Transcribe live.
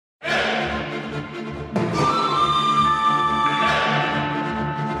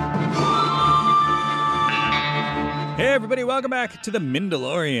Hey everybody, welcome back to The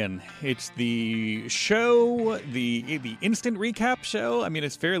Mandalorian. It's the show, the instant recap show. I mean,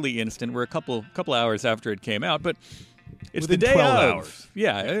 it's fairly instant. We're a couple hours after it came out, but it's within the day 12 of. hours.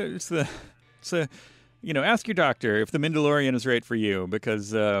 Yeah, it's a, ask your doctor if The Mandalorian is right for you,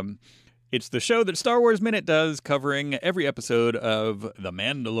 because it's the show that Star Wars Minute does, covering every episode of The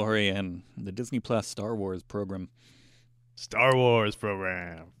Mandalorian, the Disney Plus Star Wars program. Star Wars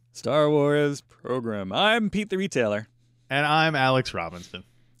program. I'm Pete the Retailer. And I'm Alex Robinson.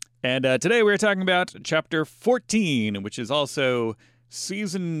 And today we're talking about Chapter 14, which is also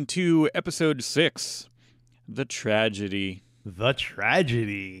Season 2, Episode 6, The Tragedy. The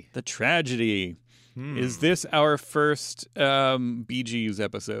Tragedy. Is this our first Bee Gees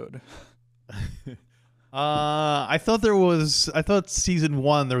episode? I thought Season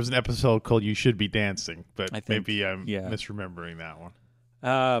 1 there was an episode called You Should Be Dancing, but maybe I'm misremembering that one.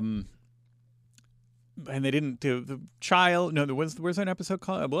 And they didn't do the child. No, where's an episode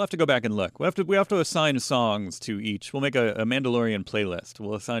called? We'll have to go back and look. We have to assign songs to each. We'll make a Mandalorian playlist.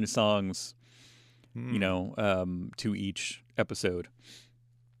 We'll assign songs, to each episode.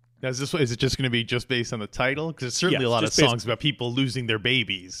 Now, is it just going to be just based on the title? Because there's certainly a lot of songs about people losing their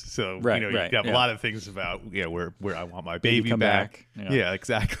babies. So you have a lot of things about where I want my baby back. Yeah,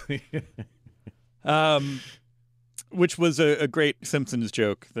 exactly. Which was a great Simpsons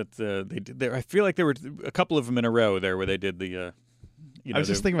joke that they did there. I feel like there were a couple of them in a row there where they did the. I was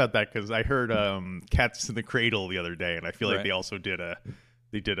just thinking about that because I heard "Cats in the Cradle" the other day, and I feel like they also did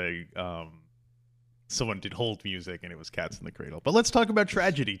someone did hold music, and it was "Cats in the Cradle." But let's talk about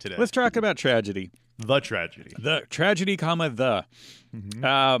tragedy today. Let's talk about tragedy. The tragedy. The tragedy, the.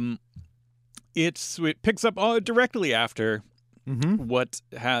 Mm-hmm. It picks up directly after what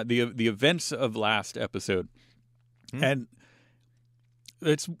the events of last episode. And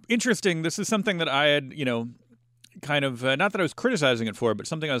it's interesting. This is something that I had, kind of, not that I was criticizing it for, but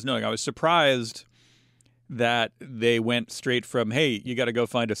something I was knowing. I was surprised that they went straight from, hey, you got to go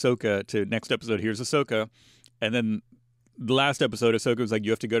find Ahsoka, to next episode, here's Ahsoka. And then the last episode, Ahsoka was like,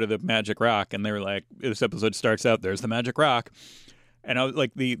 you have to go to the Magic Rock. And they were like, this episode starts out, there's the Magic Rock. And I was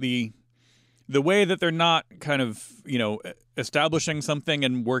like, the way that they're not kind of, establishing something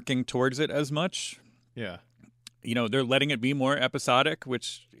and working towards it as much. Yeah. They're letting it be more episodic,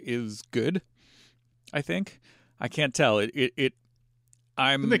 which is good, I think. I can't tell.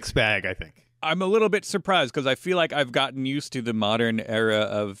 I'm a mixed bag, I think. I'm a little bit surprised because I feel like I've gotten used to the modern era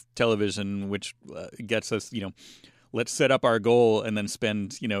of television, which gets us, let's set up our goal and then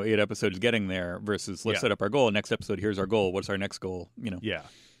spend, 8 episodes getting there versus let's set up our goal. Next episode, here's our goal. What's our next goal? Yeah.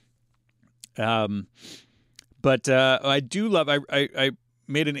 But I do love, I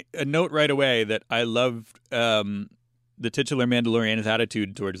made a note right away that I loved the titular Mandalorian's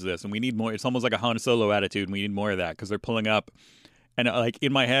attitude towards this, and we need more. It's almost like a Han Solo attitude, and we need more of that because they're pulling up. And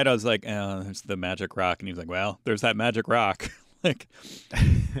in my head, I was like, "Oh, it's the Magic Rock," and he was like, "Well, there's that Magic Rock."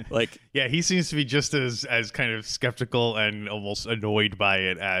 like, yeah, he seems to be just as kind of skeptical and almost annoyed by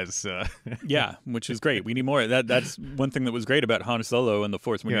it as. Yeah, which is great. We need more. That's one thing that was great about Han Solo and the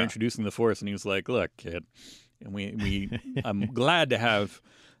Force when you're introducing the Force, and he was like, "Look, kid." And I'm glad to have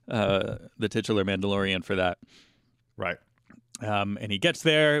the titular Mandalorian for that. Right. And he gets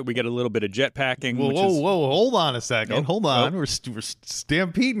there. We get a little bit of jetpacking. Whoa, hold on a second. Hold on. We're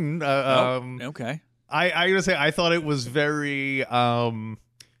stampeding. Okay. I gotta say, I thought it was very. I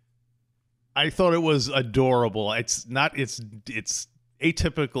thought it was adorable. It's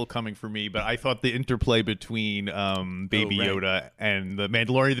atypical coming for me, but I thought the interplay between Baby Yoda and the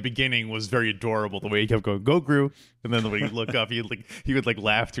Mandalorian at the beginning was very adorable. The way he kept going, "Go, Gru," and then when he'd look up, he would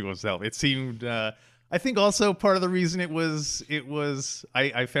laugh to himself. It seemed. I think also part of the reason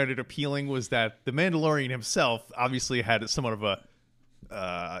I found it appealing was that the Mandalorian himself obviously had somewhat of a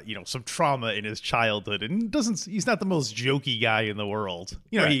some trauma in his childhood, and he's not the most jokey guy in the world.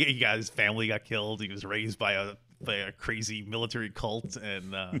 He got his family got killed. He was raised by a crazy military cult,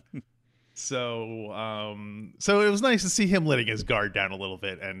 and so it was nice to see him letting his guard down a little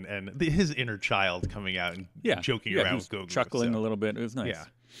bit, and his inner child coming out and joking around with Grogu, chuckling a little bit. It was nice. Yeah.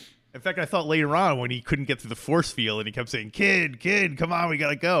 In fact, I thought later on when he couldn't get through the force field and he kept saying, "Kid, come on, we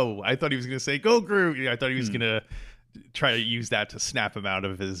gotta go." I thought he was gonna say, "Go, Grogu." I thought he was gonna try to use that to snap him out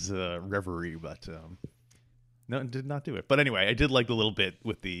of his reverie, but no, did not do it. But anyway, I did like the little bit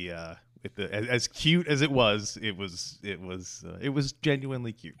with the as cute as it was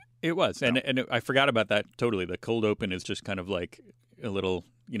genuinely cute. It was, and I forgot about that totally. The cold open is just kind of like a little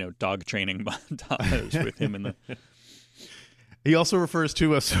dog training montage with him in the. He also refers to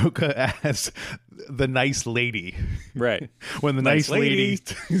Ahsoka as the nice lady. Right. When the nice lady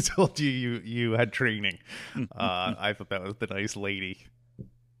told you had training. I thought that was the nice lady.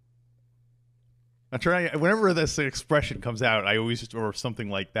 I try whenever this expression comes out, I always or something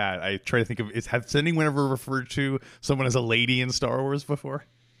like that. I try to think of has anyone ever referred to someone as a lady in Star Wars before?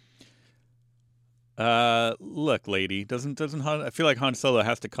 Look, lady, doesn't Han, I feel like Han Solo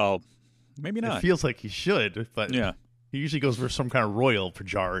has to call. Maybe not. It feels like he should, but yeah, he usually goes for some kind of royal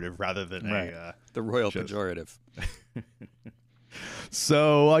pejorative rather than the royal pejorative.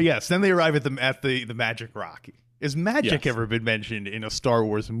 So yes, then they arrive at the Magic Rock. Is magic ever been mentioned in a Star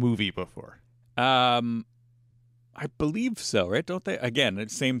Wars movie before? I believe so, right? Don't they? Again,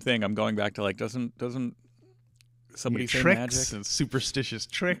 it's same thing. I'm going back to like doesn't somebody say tricks magic and superstitious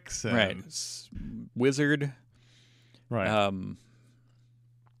tricks, and... right? Wizard, right?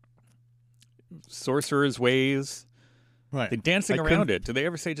 Sorcerer's ways, right? They dancing around it. Do they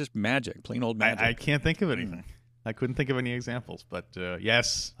ever say just magic, plain old magic? I can't think of anything. I couldn't think of any examples, but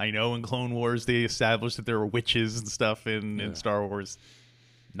yes, I know in Clone Wars they established that there were witches and stuff in Star Wars.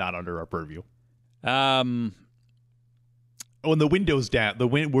 Not under our purview. And the windows down.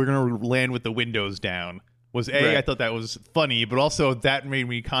 We're gonna land with the windows down. Was right. I thought that was funny, but also that made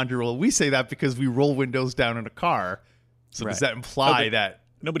me conjure. Well, we say that because we roll windows down in a car. So does that imply that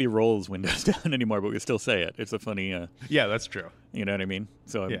nobody rolls windows down anymore? But we still say it. It's a funny. Yeah, that's true. You know what I mean?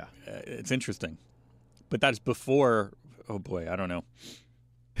 So it's interesting. But that's before. Oh boy, I don't know.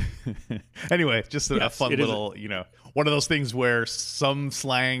 Anyway, just a fun little, one of those things where some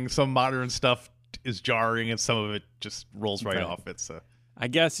slang, some modern stuff is jarring, and some of it just rolls right off. It's I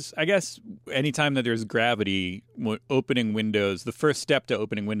guess anytime that there's gravity, opening windows, the first step to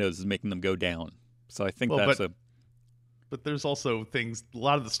opening windows is making them go down. So I think But there's also things. A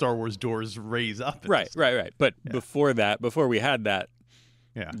lot of the Star Wars doors raise up. Right. But before we had that,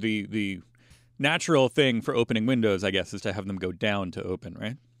 the natural thing for opening windows, I guess, is to have them go down to open,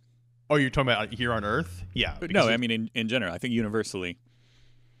 right? Oh, you're talking about here on Earth? Yeah. No, I mean in general. I think universally.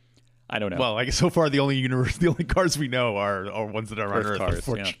 I don't know. Well, I guess so far the only cars we know are ones that are on Earth, cars,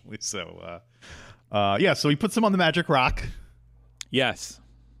 unfortunately. Yeah. So, so he puts them on the Magic Rock. Yes.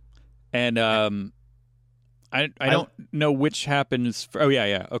 And I don't know which happens. Oh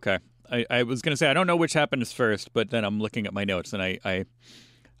yeah. Okay. I was gonna say I don't know which happens first, but then I'm looking at my notes and I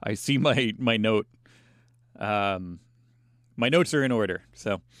see my note. My notes are in order.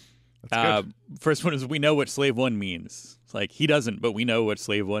 So. That's good. First one is we know what Slave One means. It's like he doesn't, but we know what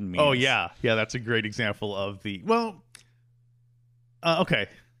Slave One means. Oh yeah, that's a great example of the okay.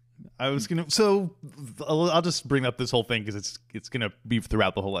 I was gonna I'll just bring up this whole thing because it's gonna be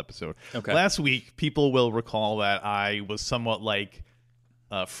throughout the whole episode. Okay. Last week, people will recall that I was somewhat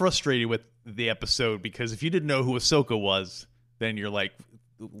frustrated with the episode because if you didn't know who Ahsoka was, then you're like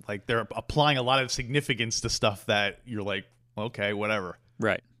they're applying a lot of significance to stuff that you're like, okay, whatever.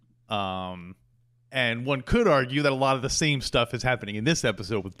 Right. And one could argue that a lot of the same stuff is happening in this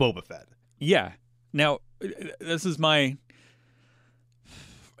episode with Boba Fett. Yeah. Now, this is my...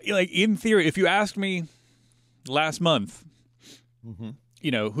 in theory, if you asked me last month,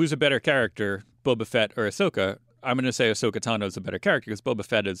 who's a better character, Boba Fett or Ahsoka, I'm going to say Ahsoka Tano is a better character because Boba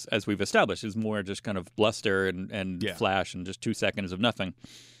Fett, as we've established, is more just kind of bluster and flash and just 2 seconds of nothing.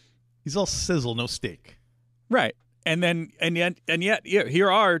 He's all sizzle, no steak. Right. And yet,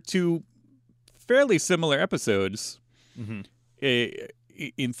 here are 2 fairly similar episodes,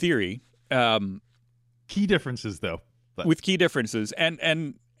 in theory. Key differences, though. With key differences,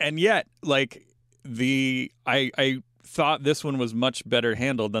 and yet, I thought this one was much better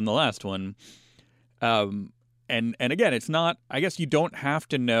handled than the last one. And again, it's not. I guess you don't have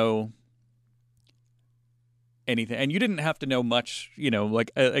to know anything, and you didn't have to know much.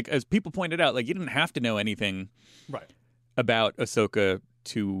 As people pointed out, you didn't have to know anything. Right. About Ahsoka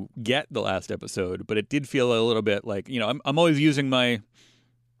to get the last episode, but it did feel a little bit like, I'm always using my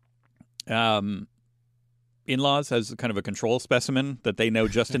in-laws as kind of a control specimen that they know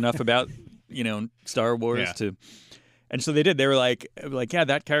just enough about, Star Wars to, and so they did. They were like, yeah,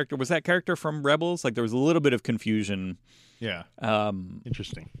 that character from Rebels. There was a little bit of confusion. Yeah.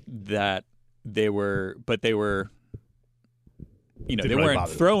 Interesting. That they were. They weren't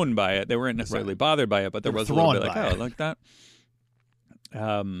thrown by it. They weren't necessarily bothered by it, but there was a little bit like that.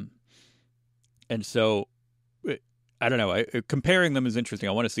 And so, I don't know. Comparing them is interesting.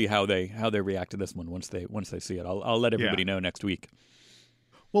 I want to see how they react to this one once they see it. I'll let everybody know next week.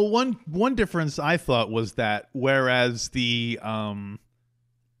 Well, one difference I thought was that whereas the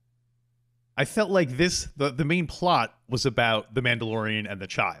I felt like the main plot was about the Mandalorian and the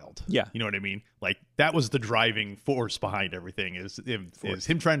child. Yeah. You know what I mean? Like, that was the driving force behind everything is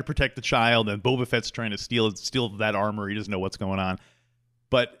him trying to protect the child, and Boba Fett's trying to steal that armor. He doesn't know what's going on.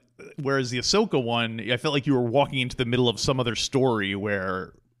 But whereas the Ahsoka one, I felt like you were walking into the middle of some other story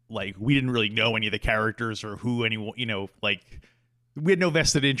where, like, we didn't really know any of the characters or who anyone, like, we had no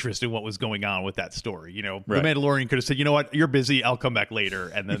vested interest in what was going on with that story. Right. The Mandalorian could have said, you know what, you're busy, I'll come back later.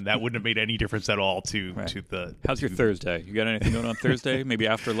 And then that wouldn't have made any difference at all to the... How's your Thursday? You got anything going on Thursday? Maybe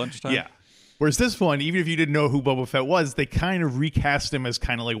after lunchtime? Yeah. Whereas this one, even if you didn't know who Boba Fett was, they kind of recast him as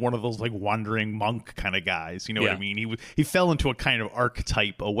kind of like one of those like wandering monk kind of guys. You know what I mean? He fell into a kind of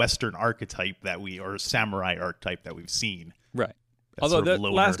archetype, a Western archetype or a samurai archetype that we've seen. Right. Although the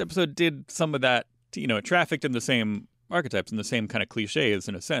last episode did some of that, it trafficked in the same archetypes and the same kind of cliches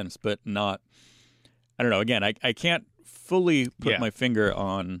in a sense, but not, I don't know. Again, I can't fully put my finger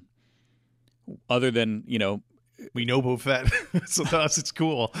on, other than, we know Boba Fett, so to us it's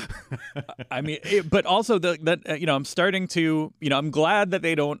cool. I mean, but also I'm starting to, I'm glad that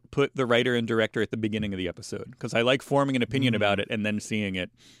they don't put the writer and director at the beginning of the episode, because I like forming an opinion about it and then seeing it.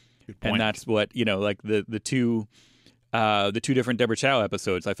 And that's what, like the two different Deborah Chow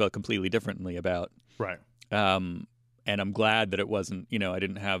episodes I felt completely differently about. Right. And I'm glad that it wasn't, I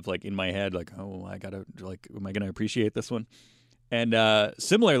didn't have like in my head, like, oh, I gotta, like, am I going to appreciate this one? And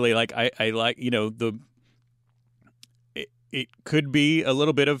similarly, like I like, it could be a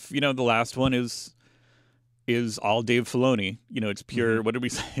little bit of, the last one is all Dave Filoni. It's pure, what did we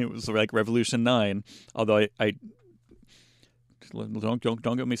say? It was like Revolution 9. Although I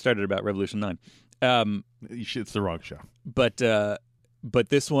don't get me started about Revolution 9. It's the wrong show. But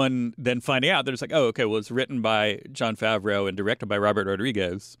this one, then finding out that it's like, oh, okay, well, it's written by Jon Favreau and directed by Robert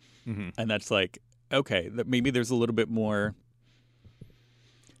Rodriguez. Mm-hmm. And that's like, okay, that maybe there's a little bit more,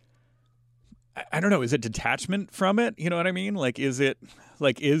 I don't know, is it detachment from it? You know what I mean? Like, is it,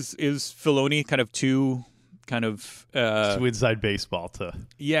 like, is Filoni kind of too inside baseball to...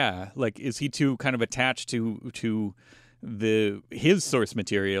 Yeah, like, is he too kind of attached to his source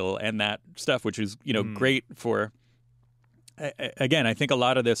material and that stuff, which is, great for... Again, I think a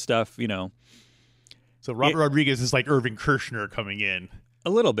lot of this stuff, So Robert Rodriguez is like Irving Kershner coming in. A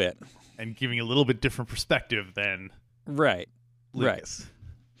little bit. And giving a little bit different perspective than Lucas.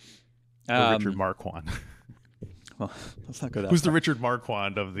 Or Richard Marquand. Well, let's not go that Who's far. the Richard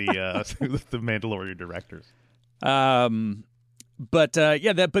Marquand of the the Mandalorian directors? But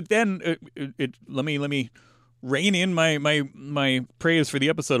then let me rein in my praise for the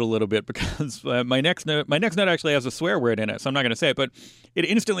episode a little bit, because my next note actually has a swear word in it, so I'm not going to say it, but it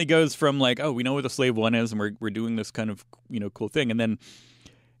instantly goes from like, oh, we know what the Slave One is, and we're doing this kind of cool thing, and then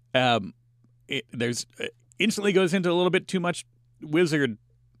there's instantly goes into a little bit too much wizard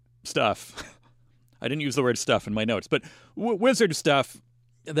stuff. I didn't use the word stuff in my notes, but wizard stuff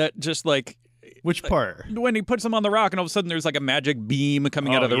that just like... Which part? When he puts them on the rock, and all of a sudden there's like a magic beam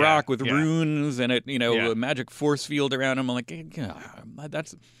coming out of the rock with runes and it, a magic force field around him. I'm like,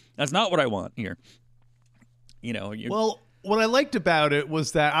 that's not what I want here. Well, what I liked about it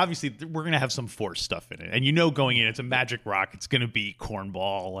was that obviously we're gonna have some force stuff in it, and going in, it's a magic rock. It's gonna be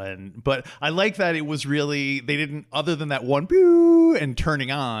cornball, but I like that it was really, they didn't, other than that one boo and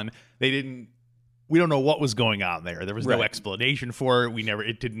turning on, we don't know what was going on there. There was no explanation for it.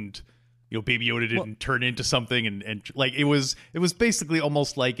 It didn't. Baby Yoda didn't turn into something, and like it was basically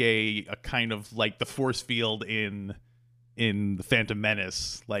almost like a kind of like the force field in the Phantom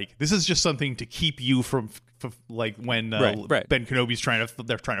Menace. Like, this is just something to keep you from like when Ben Kenobi's trying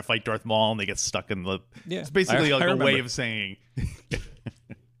to fight Darth Maul and they get stuck in the. Yeah, it's basically like a way of saying.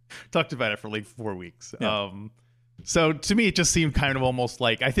 Talked about it for like 4 weeks. Yeah. So to me, it just seemed kind of almost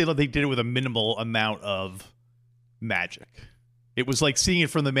like, I think they did it with a minimal amount of magic. It was like seeing it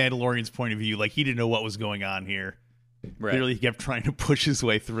from the Mandalorian's point of view. Like, he didn't know what was going on here. Right. Clearly, he kept trying to push his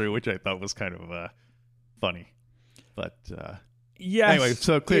way through, which I thought was kind of funny. But anyway,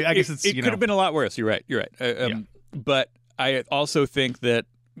 so clearly, I guess it could have been a lot worse. You're right. But I also think that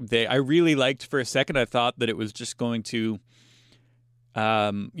I really liked, for a second, I thought that it was just going to,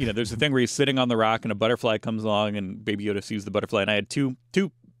 there's a thing where he's sitting on the rock and a butterfly comes along and Baby Yoda sees the butterfly, and I had two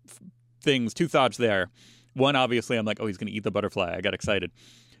thoughts there. One, obviously, I'm like, oh, he's going to eat the butterfly. I got excited.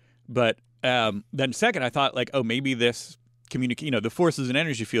 But then second, I thought, like, oh, maybe this the force is an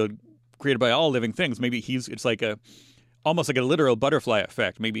energy field created by all living things. Maybe it's like almost like a literal butterfly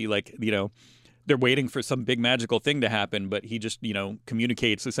effect. Maybe like, they're waiting for some big magical thing to happen, but he just,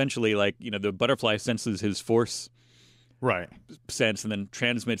 communicates essentially like, the butterfly senses his force sense and then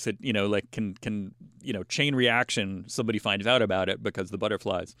transmits it, like can chain reaction. Somebody finds out about it because the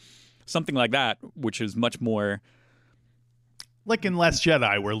butterflies. something like that, which is much more like in Last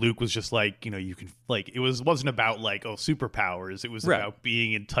Jedi, where Luke was just like, you can like wasn't about like superpowers. It was about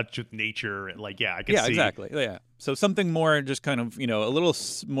being in touch with nature. And like, I can see. Exactly. Yeah. So something more just kind of a little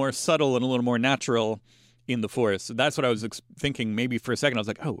more subtle and a little more natural in the Force. So that's what I was thinking. Maybe for a second I was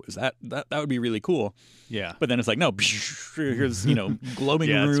like, oh, is that would be really cool. Yeah. But then it's like, no, here's glowing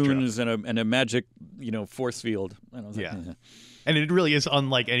runes and a magic force field. And I was like, And it really is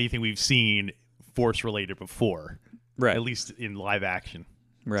unlike anything we've seen Force related before. Right. At least in live action.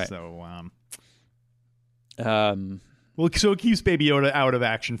 Right. So, so it keeps Baby Yoda out of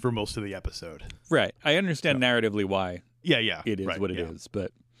action for most of the episode. Right. I understand narratively why. Yeah. It is what it is,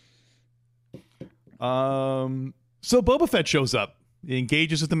 but. So Boba Fett shows up. He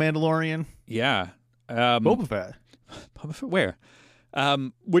engages with the Mandalorian. Yeah. Boba Fett. Boba Fett, where?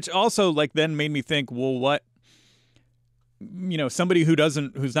 Which also then made me think, well, what? Somebody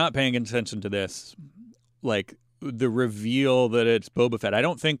who's not paying attention to this, like. The reveal that it's Boba Fett. I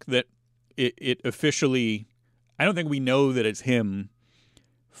don't think that it officially. I don't think we know that it's him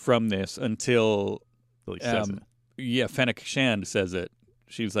from this until. Well, he says it. Yeah, Fennec Shand says it.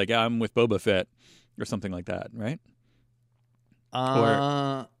 She's like, "I'm with Boba Fett," or something like that, right?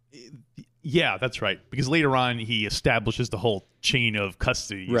 Yeah, that's right. Because later on, he establishes the whole chain of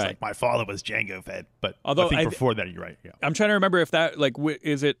custody. He's like, my father was Jango Fett, but although I think before that, you're right. Yeah, I'm trying to remember if that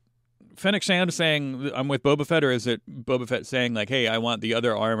is it. Fennec Shand saying I'm with Boba Fett, or is it Boba Fett saying like, "Hey, I want the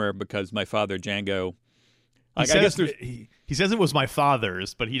other armor because my father Jango"? He says it was my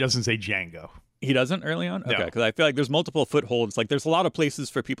father's, but he doesn't say Jango. He doesn't early on, okay? Because I feel like there's multiple footholds. Like there's a lot of places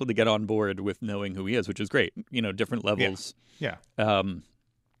for people to get on board with knowing who he is, which is great. Different levels. Yeah.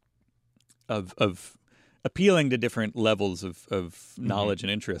 Of appealing to different levels of knowledge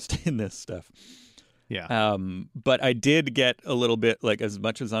and interest in this stuff. Yeah. But I did get a little bit like as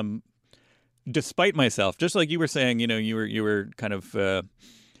much as I'm. Despite myself, just like you were saying, you were kind of,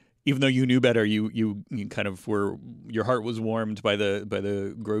 even though you knew better, you kind of were, your heart was warmed by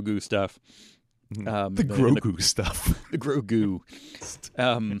the Grogu stuff. The Grogu stuff. The Grogu.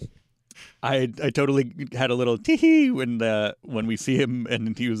 I totally had a little tee-hee when we see him,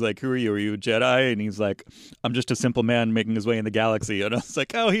 and he was like, "Who are you? Are you a Jedi?" And he's like, "I'm just a simple man making his way in the galaxy." And I was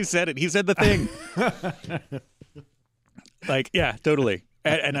like, "Oh, he said it. He said the thing." Like, yeah, totally.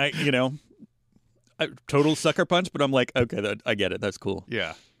 And I, a total sucker punch, but I'm like, okay, I get it. That's cool.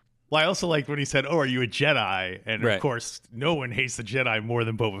 Yeah. Well, I also liked when he said, "Oh, are you a Jedi?" And of course, no one hates the Jedi more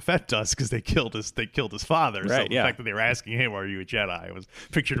than Boba Fett does because they killed his father. Right, so the fact that they were asking him, "Are you a Jedi?" I was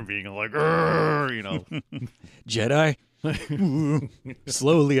pictured him being like, Jedi.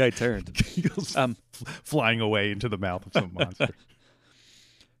 Slowly, I turned. He goes flying away into the mouth of some monster.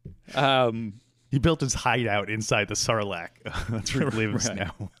 He built his hideout inside the Sarlacc. That's where he lives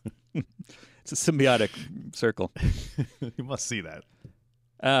now. It's a symbiotic circle. You must see that.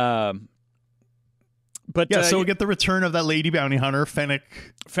 But so we get the return of that lady bounty hunter, Fennec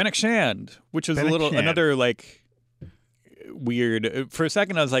Shand, which is another like weird. For a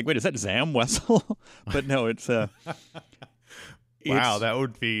second, I was like, "Wait, is that Zam Wessel?" But no, it's wow, that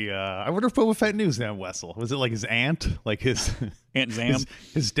would be. I wonder if Boba Fett knew Zam Wessel. Was it like his aunt, like his Aunt Zam,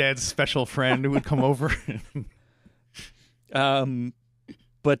 his dad's special friend who would come over?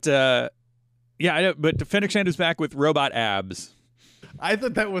 But Fennec Shand is back with robot abs. I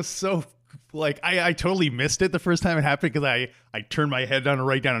thought that was so. Like, I totally missed it the first time it happened because I turned my head down to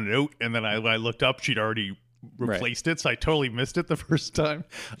write down a note, and then when I looked up, she'd already replaced it, so I totally missed it the first time.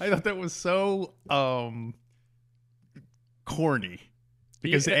 I thought that was so corny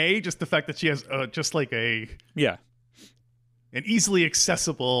because just the fact that she has just like an easily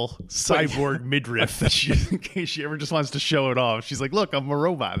accessible cyborg midriff that she, in case she ever just wants to show it off, she's like, "Look, I'm a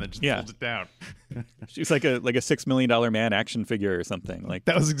robot," and then just pulls it down. She's like a $6 million man action figure or something. Like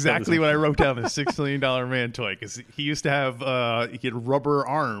that was exactly what I wrote down. The $6 million man toy, because he used to have he had rubber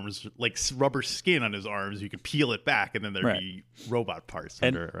arms, like rubber skin on his arms. You could peel it back, and then there'd be robot parts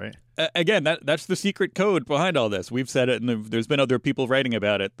under it. Right. Again, that's the secret code behind all this. We've said it, and there's been other people writing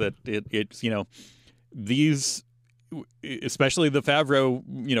about it. That it's these. Especially the Favreau,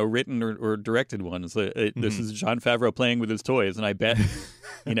 written or directed ones. This is Jon Favreau playing with his toys, and I bet, he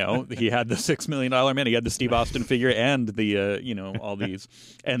had the $6 million man, he had the Steve Austin figure, and the, all these,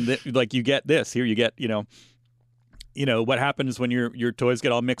 and you get this here. You get, what happens when your toys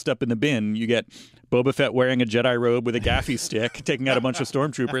get all mixed up in the bin. You get Boba Fett wearing a Jedi robe with a gaffy stick, taking out a bunch of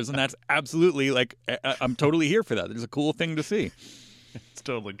stormtroopers, and that's absolutely I'm totally here for that. It's a cool thing to see. It's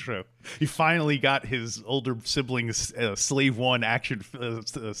totally true. He finally got his older sibling's Slave One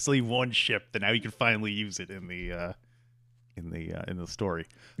Slave One ship, and now he can finally use it in the in the story.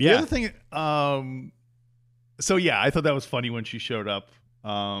 Yeah. The other thing, so yeah, I thought that was funny when she showed up.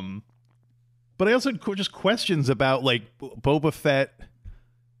 But I also had just questions about like Boba Fett.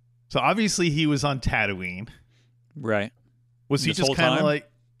 So obviously he was on Tatooine, right? Was he This just whole kind of time? like?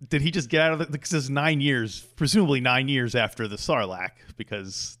 Did he just get out of it? Because it's 9 years, presumably 9 years after the Sarlacc,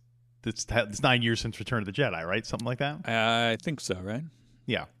 because it's 9 years since Return of the Jedi, right? Something like that. I think so, right?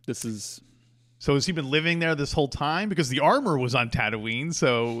 Yeah. This is So has he been living there this whole time? Because the armor was on Tatooine,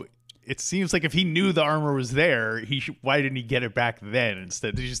 so it seems like if he knew the armor was there, why didn't he get it back then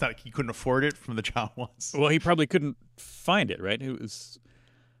instead? Did he just not? He couldn't afford it from the Jawas. well, he probably couldn't find it, right? It was.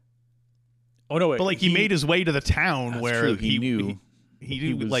 Oh no! But like he made his way to the town That's where true. He knew. He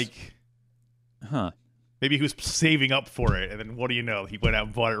He was- like. Huh. Maybe he was saving up for it, and then what do you know? He went out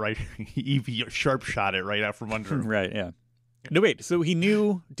and bought it right. He sharp shot it right out from under him. Right. Yeah. No, wait. So he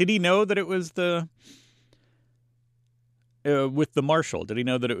knew? Did he know that it was the? With the marshal, did he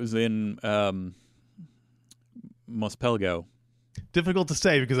know that it was in Mos Pelgo? Difficult to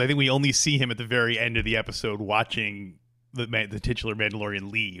say because I think we only see him at the very end of the episode watching the titular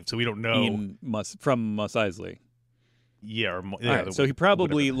Mandalorian leave, so we don't know From Mos Eisley. Yeah, All right, so he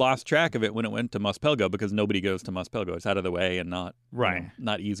probably lost track of it when it went to Mos Pelgo because nobody goes to Mos Pelgo. It's out of the way and not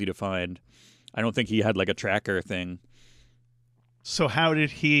not easy to find. I don't think he had like a tracker thing. So how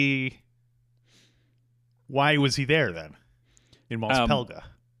did he? Why was he there then? In Mos Pelgo,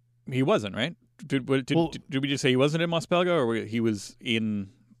 he wasn't, right? Did we just say he wasn't in Mos Pelgo, or he was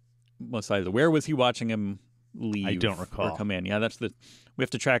in Mos Eisley? Where was he watching him leave? I don't recall. Or come in. Yeah, we have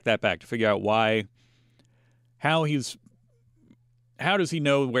to track that back to figure out why. How does he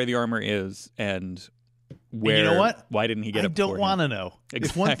know where the armor is and where? And you know what? Why didn't he get it? I don't want to know. Exactly.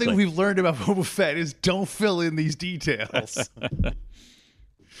 It's one thing we've learned about Boba Fett is don't fill in these details.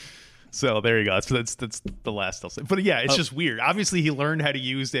 So there you go. So that's the last I'll say. But yeah, it's just weird. Obviously, he learned how to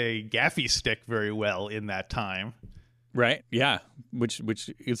use a gaffy stick very well in that time. Right. Yeah. Which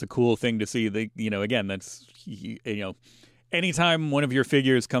is a cool thing to see. Again, that's anytime one of your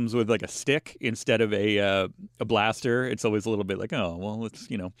figures comes with like a stick instead of a blaster, it's always a little bit like, oh, well, it's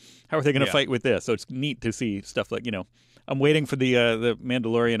how are they going to fight with this? So it's neat to see stuff like I'm waiting for the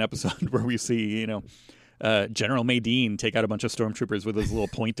Mandalorian episode where we see General Madine take out a bunch of stormtroopers with his little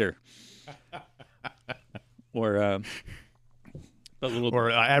pointer, or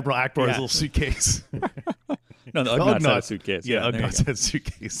Admiral Akbar's little suitcase. No, the Ugnaught had a suitcase. Yeah, Ugnaught had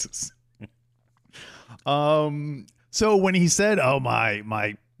suitcases. So when he said, "Oh my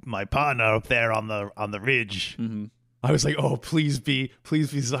partner up there on the ridge," mm-hmm. I was like, "Oh, please be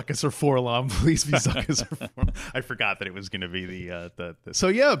Zuckus or Forlom, please be Zuckus or Forlom." I forgot that it was going to be the. So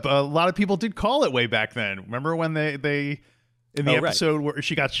yeah, but a lot of people did call it way back then. Remember when they in the episode where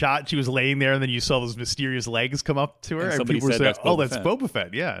she got shot, she was laying there, and then you saw those mysterious legs come up to her, and people were saying, "Oh, that's Boba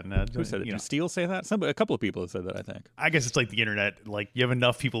Fett." Yeah, and, who said it? Did Steele say that? A couple of people have said that. I think. I guess it's like the internet. Like you have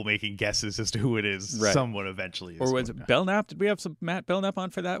enough people making guesses as to who it is. Right. Someone eventually is. Or was it Belknap? Did we have some Matt Belknap on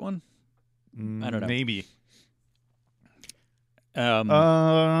for that one? I don't know. Maybe. Yeah,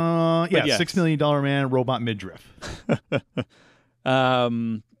 $6 million man, robot midriff.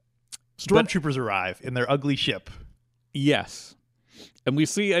 Stormtroopers arrive in their ugly ship. Yes, and we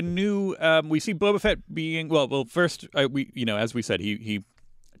see a new. We see Boba Fett being well. First, as we said, he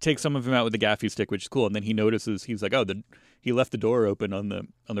takes some of him out with the gaffy stick, which is cool, and then he notices he's like, he left the door open on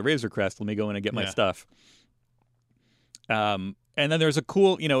the Razor Crest. Let me go in and get my stuff. And then there's a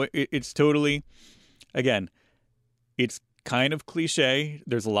cool. It's totally, again, it's kind of cliche.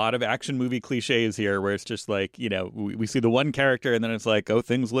 There's a lot of action movie cliches here where it's just like, we see the one character and then it's like, oh,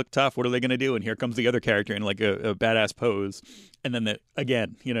 things look tough. What are they going to do? And here comes the other character in like a badass pose. And then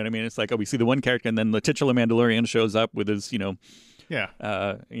again, you know what I mean? It's like, oh, we see the one character and then the titular Mandalorian shows up with his,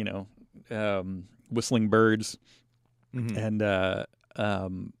 whistling birds. Mm-hmm.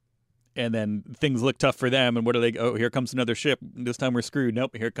 And then things look tough for them. And what are they? Oh, here comes another ship. This time we're screwed.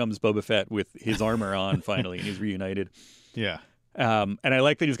 Nope. Here comes Boba Fett with his armor on finally, and he's reunited. Yeah. And I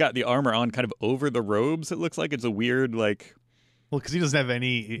like that he's got the armor on kind of over the robes. It looks like it's a weird like. Well, because he doesn't have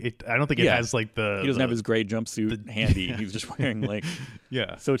any. I don't think it has like the. He doesn't have his gray jumpsuit handy. Yeah. He's just wearing like.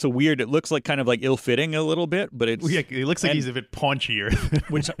 Yeah. So it's a weird. It looks like kind of like ill-fitting a little bit, but it's. Well, yeah, it looks like he's a bit paunchier.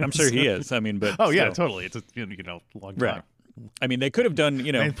 Which I'm sure he is. I mean, but. Oh yeah, totally. It's a long time. Right. I mean, they could have done,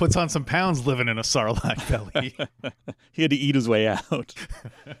 And puts on some pounds living in a Sarlacc belly. He had to eat his way out.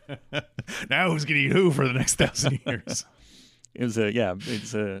 Now who's going to eat who for the next 1,000 years? It's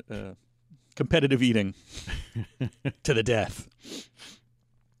a competitive eating to the death.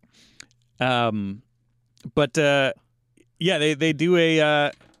 But they do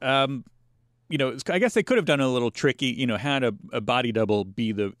a I guess they could have done a little tricky, had a body double be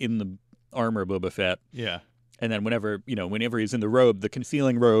in the armor Boba Fett. Yeah. And then whenever he's in the robe, the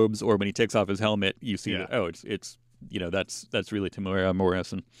concealing robes, or when he takes off his helmet, you see that, it's that's really Temuera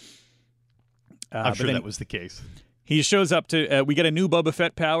Morrison. I'm sure that was the case. He shows up to, we get a new Boba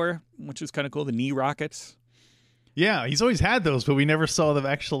Fett power, which is kind of cool, the knee rockets. Yeah, he's always had those, but we never saw them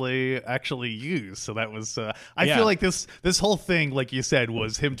actually used. So that was, I feel like this whole thing, like you said,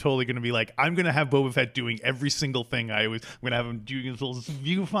 was him totally going to be like, I'm going to have Boba Fett doing every single thing I'm going to have him doing his little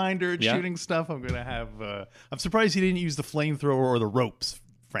viewfinder and shooting stuff. I'm going to have, I'm surprised he didn't use the flamethrower or the ropes,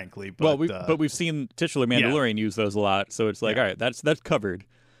 frankly. But, but we've seen titular Mandalorian use those a lot. So it's like, all right, that's covered.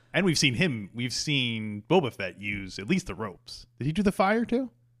 And we've seen Boba Fett use at least the ropes. Did he do the fire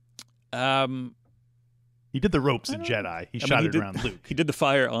too? He did the ropes in Jedi. He shot it around Luke. He did the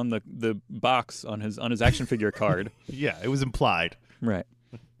fire on the box on his action figure card. Yeah, it was implied. Right.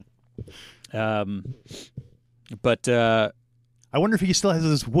 But I wonder if he still has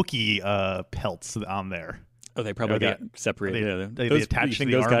his Wookiee pelts on there. Oh, they probably got separated. They attached to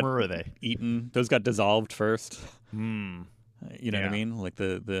the armor, or are they eaten? Those got dissolved first. You know what I mean? Like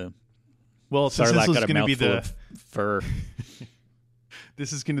the well, Sarlacc this got is going to be the fur.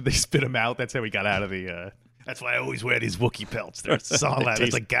 This is they spit him out. That's how we got out of the. That's why I always wear these Wookiee pelts. They're Sarlacc.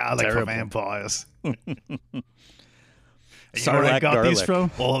 It's like garlic for vampires. Sarlacc I got garlic. These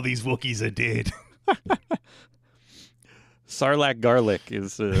from? All these Wookiees are dead. Sarlacc garlic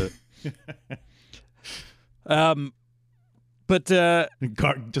is. But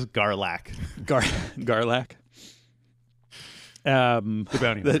just Garlac. Garlac.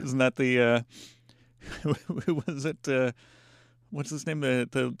 Isn't that the was it what's his name,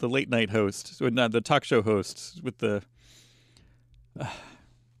 the late night host, so not the talk show host with the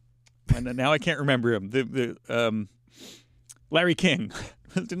and now I can't remember him, the Larry King.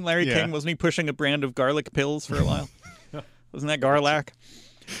 Didn't Larry King, wasn't he pushing a brand of garlic pills for a while? Wasn't that Garlac?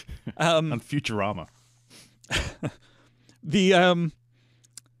 On Futurama. The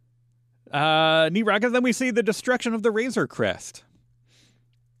knee rockets, then we see the destruction of the Razor Crest.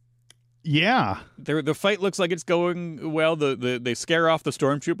 Yeah. The fight looks like it's going well. They scare off the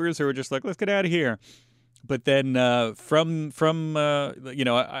stormtroopers who are just like, let's get out of here. But then I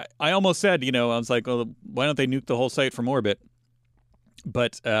almost said, I was like, well, why don't they nuke the whole site from orbit?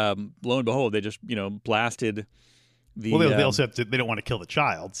 But lo and behold, they just, blasted the... Well, they also have to, they don't want to kill the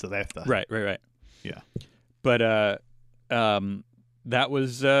child, so they have to... Right. Yeah. But that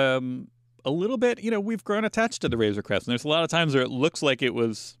was a little bit, we've grown attached to the Razor Crest. And there's a lot of times where it looks like it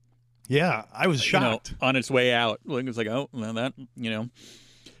was... Yeah, I was shocked. On its way out. It was like, oh, well, that,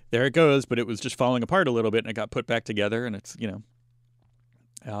 there it goes. But it was just falling apart a little bit, and it got put back together, and it's, it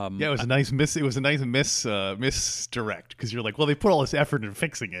was a nice miss. It was a nice misdirect, because you're like, well, they put all this effort in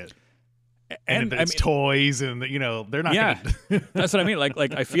fixing it. And it's toys, and, they're not going to... That's what I mean. Like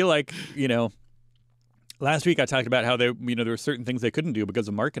I feel like, last week I talked about how there were certain things they couldn't do because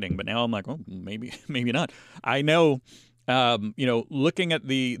of marketing, but now I'm like, well, maybe not. I know... looking at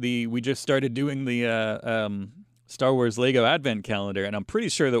we just started doing the Star Wars Lego Advent calendar, and I'm pretty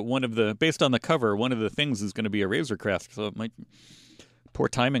sure that based on the cover, one of the things is going to be a Razor Crest, so it might poor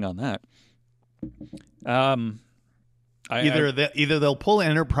timing on that. Either they'll pull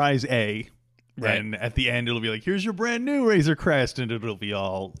Enterprise A, right, and at the end it'll be like, here's your brand new Razor Crest, and it'll be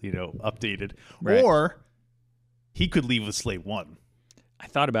all updated, right, or he could leave with Slave One. I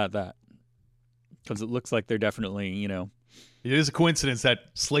thought about that. Because it looks like they're definitely, It is a coincidence that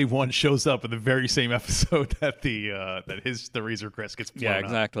Slave One shows up in the very same episode that the Razor Crest gets blown up.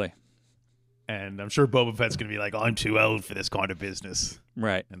 Exactly. And I'm sure Boba Fett's going to be like, I'm too old for this kind of business.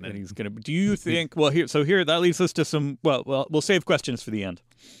 Right. And then he's going to... Do you think... Well, here that leads us to some... Well, we'll save questions for the end.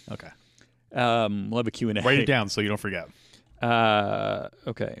 Okay. We'll have a Q&A. Write it down so you don't forget.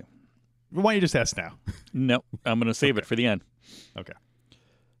 Okay. Why don't you just ask now? No, I'm going to save it for the end. Okay.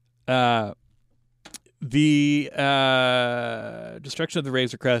 The destruction of the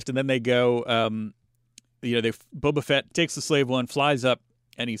Razor Crest, and then they go. Boba Fett takes the Slave One, flies up,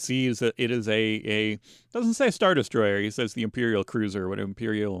 and he sees that it is a doesn't say Star Destroyer. He says the Imperial cruiser, what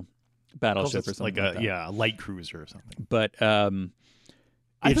Imperial battleship or something like that. A light cruiser or something. But I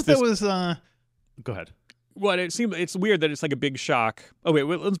thought that was. Go ahead. Well, it's weird that it's like a big shock. Oh wait,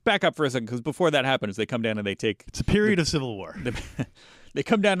 let's back up for a second, because before that happens, they come down and they take. It's a period of civil war. They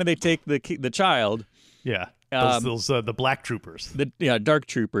come down and they take the child. Yeah, those the black troopers. Dark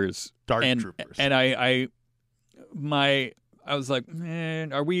troopers. Troopers. And I was like,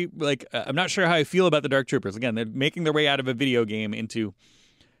 man, are we like? I'm not sure how I feel about the Dark Troopers. Again, they're making their way out of a video game into,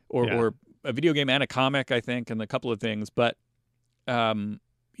 or a video game and a comic, I think, and a couple of things. But,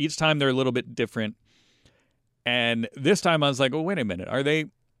 each time they're a little bit different. And this time I was like, oh, wait a minute. Are they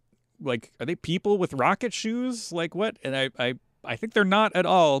people with rocket shoes? Like what? And I think they're not at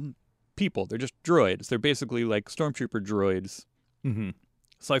all people. They're just droids. They're basically like stormtrooper droids. Mm-hmm.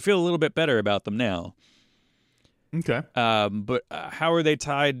 So I feel a little bit better about them now. Okay. But how are they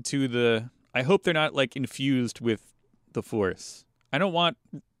tied to the... I hope they're not like infused with the Force. I don't want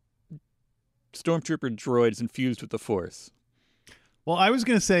stormtrooper droids infused with the Force. Well, I was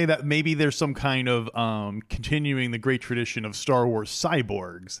going to say that maybe there's some kind of continuing the great tradition of Star Wars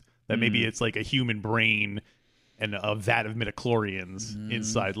cyborgs. That maybe it's like a human brain and a vat of midichlorians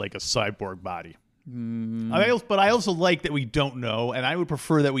inside like a cyborg body. But I also like that we don't know, and I would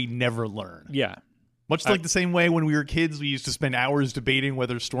prefer that we never learn. Yeah. Much like the same way when we were kids, we used to spend hours debating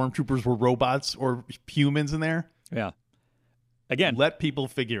whether stormtroopers were robots or humans in there. Yeah. Again, let people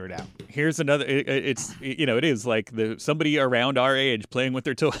figure it out. Here's another. It's it is like somebody around our age playing with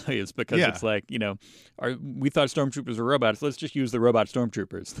their toys because it's like we thought stormtroopers were robots. Let's just use the robot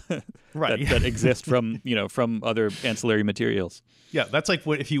stormtroopers, right? that exist from from other ancillary materials. Yeah, that's like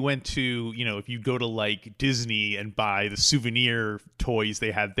what if you went to if you go to like Disney and buy the souvenir toys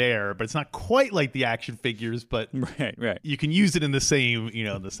they had there, but it's not quite like the action figures, but right. You can use it in the same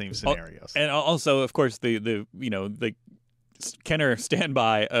scenarios. And also, of course, the Kenner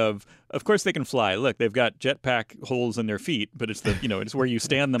standby of course they can fly. Look, they've got jetpack holes in their feet, but it's it's where you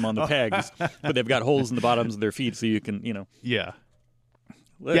stand them on the pegs, but they've got holes in the bottoms of their feet so you can Yeah.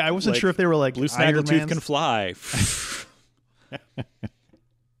 Look, I wasn't sure if they were like Blue Snaggletooth can fly.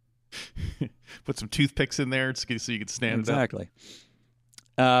 Put some toothpicks in there so you can stand exactly.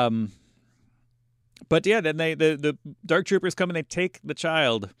 But yeah, then the Dark Troopers come and they take the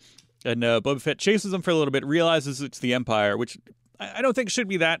child. And Boba Fett chases them for a little bit, realizes it's the Empire, which I don't think should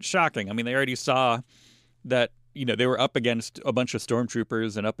be that shocking. I mean, they already saw that, they were up against a bunch of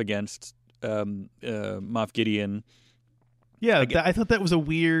stormtroopers and up against Moff Gideon. Yeah, I thought that was a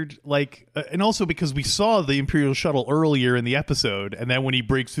weird, and also because we saw the Imperial shuttle earlier in the episode, and then when he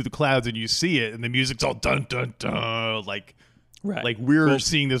breaks through the clouds and you see it, and the music's all dun, dun, dun, like we're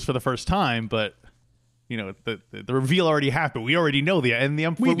seeing this for the first time, but... the reveal already happened. We already know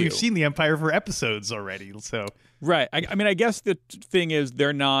we've seen the Empire for episodes already. So right. I mean, I guess the thing is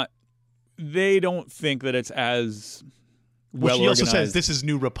they don't think that it's as well she organized. also says this is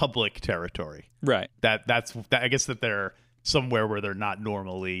New Republic territory. Right. That's I guess that they're somewhere where they're not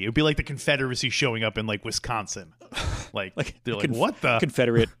normally. It would be like the Confederacy showing up in like Wisconsin. Like they're like what the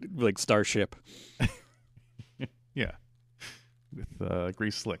Confederate starship. Yeah. With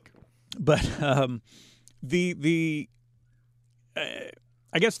Grease Slick. But I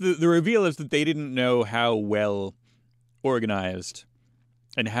guess the reveal is that they didn't know how well organized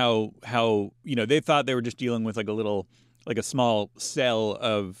and how they thought they were just dealing with a small cell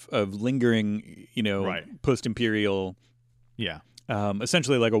of lingering post-imperial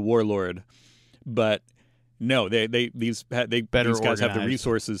essentially like a warlord, but no, these guys organized. have the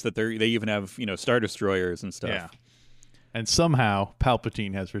resources that they even have Star Destroyers and stuff. Yeah. And somehow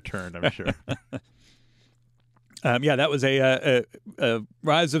Palpatine has returned, I'm sure. That was a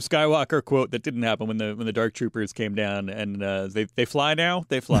Rise of Skywalker quote that didn't happen when the Dark Troopers came down, and they fly now.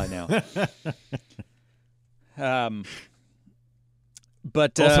 They fly now.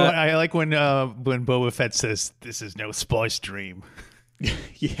 But also, I like when Boba Fett says, "This is no spice dream."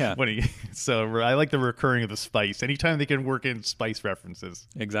 Yeah. So I like the recurring of the spice. Anytime they can work in spice references,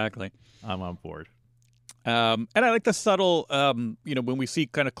 exactly, I'm on board. And I like the subtle, when we see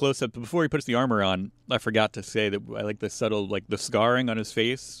kind of close up before he puts the armor on. I forgot to say that I like the subtle, the scarring on his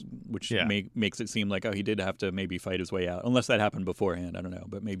face, which makes it seem like he did have to maybe fight his way out, unless that happened beforehand. I don't know,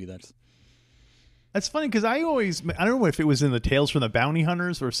 but maybe that's funny because I don't know if it was in the Tales from the Bounty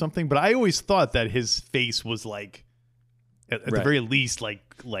Hunters or something, but I always thought that his face was at the very least,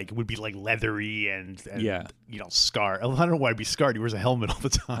 it would be leathery and scarred. I don't know why he'd be scarred. He wears a helmet all the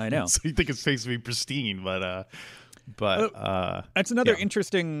time. I know. So you think his face would be pristine, but that's another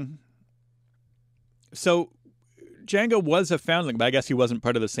interesting. So Jango was a foundling, but I guess he wasn't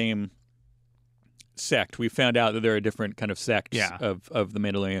part of the same sect. We found out that there are different kind of sects of the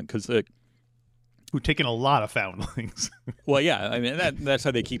Mandalorian because who've taken a lot of foundlings. Well, yeah, I mean that's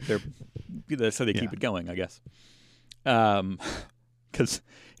how they keep keep it going, I guess. Because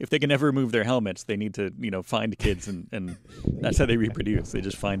if they can never remove their helmets, they need to, find kids, and that's how they reproduce. They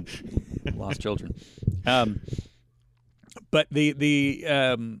just find lost children. But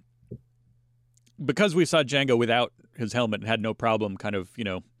because we saw Jango without his helmet and had no problem kind of,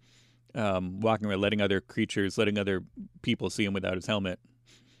 walking around, letting other people see him without his helmet.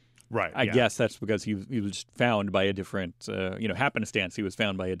 Right. I guess that's because he was found by a different, happenstance. He was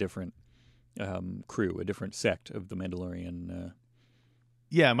found by a different crew, a different sect of the Mandalorian.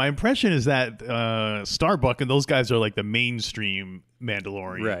 Yeah, my impression is that Starbuck and those guys are like the mainstream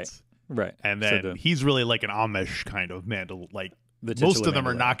Mandalorians. Right. And then he's really like an Amish kind of like the most of them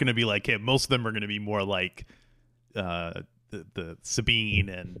are not going to be like him. Most of them are going to be more like the Sabine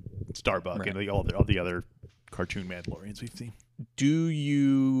and Starbuck and all the other cartoon Mandalorians we've seen. Do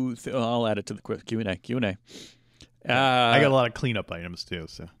you? I'll add it to the quick Q&A. I got a lot of cleanup items too.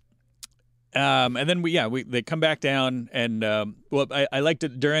 So, and then they come back down, and I liked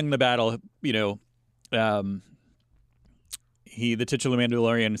it during the battle. The titular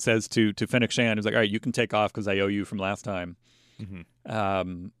Mandalorian says to Fennec Shand, he's like, "All right, you can take off because I owe you from last time."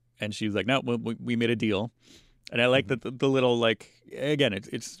 Mm-hmm. And she's like, "No, we made a deal." And I like that the little, like, again, it's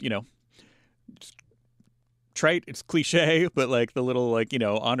it's trite, it's cliche, but like the little, like,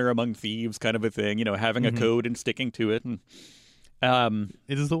 honor among thieves kind of a thing, having a code and sticking to it. And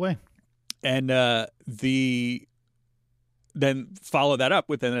it is the way. And then follow that up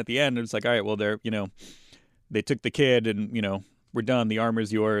with, then at the end, it's like, all right, well, they took the kid and, we're done. The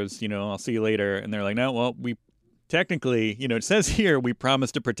armor's yours. I'll see you later. And they're like, no, well, we technically, it says here, we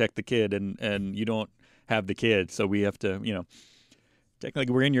promised to protect the kid and you don't have the kid. So we have to,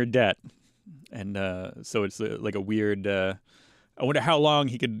 technically we're in your debt. And so it's like a weird, I wonder how long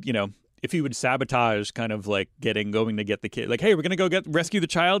he could, if he would sabotage kind of like going to get the kid, like, hey, we're going to go rescue the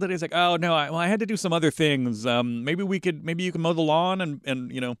child. And he's like, oh no, I had to do some other things. Maybe you can mow the lawn and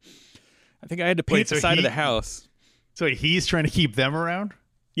I think I had to paint the side of the house. So he's trying to keep them around?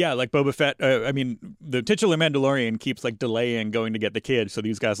 Yeah, like Boba Fett. The titular Mandalorian keeps like delaying going to get the kid, so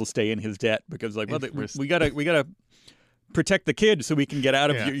these guys will stay in his debt because, like, well, we gotta protect the kid so we can get out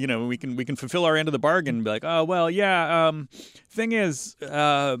of we can fulfill our end of the bargain. And be like, oh well, yeah. Thing is,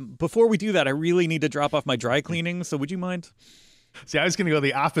 before we do that, I really need to drop off my dry cleaning. So would you mind? See, I was going to go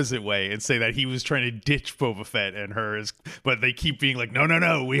the opposite way and say that he was trying to ditch Boba Fett and hers, but they keep being like,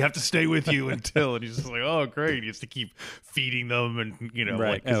 no, we have to stay with you until, and he's just like, oh, great. He has to keep feeding them and,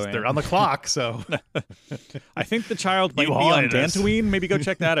 because they're on the clock, so. I think the child might be on Dantooine. Maybe go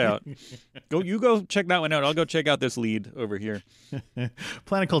check that out. You go check that one out. I'll go check out this lead over here.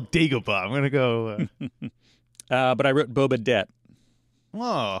 Planet called Dagobah. I'm going to go. But I wrote Boba Debt.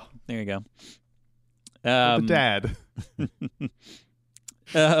 Oh. There you go. Boba Dad.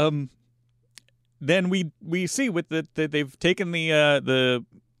 Then we see with they've taken the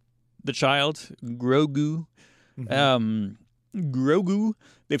child Grogu, Grogu.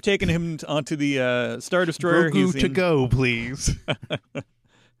 They've taken him onto the Star Destroyer. Grogu to go, please.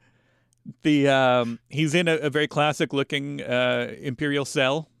 He's in a very classic looking Imperial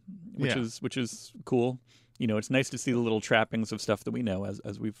cell, which is cool. It's nice to see the little trappings of stuff that we know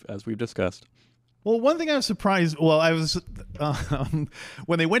as we've discussed. Well, one thing I was surprised. Well, I was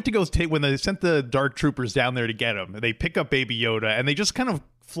when they went to go when they sent the Dark Troopers down there to get him. They pick up Baby Yoda and they just kind of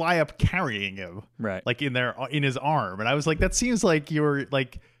fly up carrying him, right? Like in his arm. And I was like, that seems like you're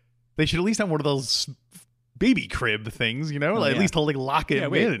like they should at least have one of those baby crib things, at least lock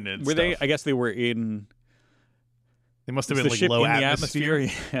him in. And were stuff. they? I guess they were in. They must have been like low atmosphere.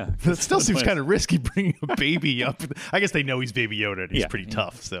 Yeah, that still seems kind of risky bringing a baby up. I guess they know he's Baby Yoda and he's pretty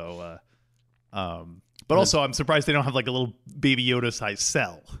tough, so. But also, I'm surprised they don't have like a little Baby Yoda sized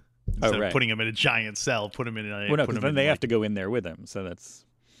cell instead of putting him in a giant cell. Put him in a. Well, no, because then they have to go in there with him. So that's.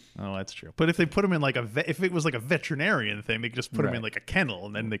 Oh, that's true. But if they put him in like if it was like a veterinarian thing, they could just put him in like a kennel,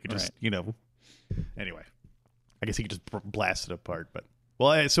 and then they could just Anyway, I guess he could just blast it apart. But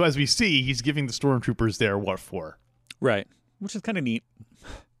so as we see, he's giving the stormtroopers there what for? Right, which is kind of neat.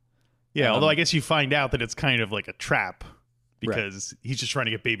 Yeah, although I guess you find out that it's kind of like a trap. Because he's just trying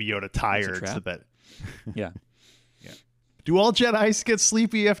to get Baby Yoda tired so that... Yeah. Do all Jedis get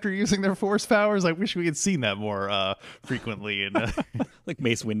sleepy after using their Force powers? I wish we had seen that more frequently. Like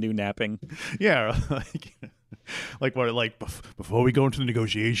Mace Windu napping. Yeah. Before we go into the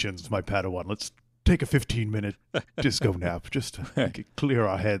negotiations, my Padawan, let's take a 15-minute disco nap just to clear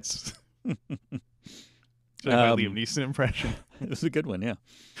our heads. It's like my Liam Neeson impression. It was a good one, yeah.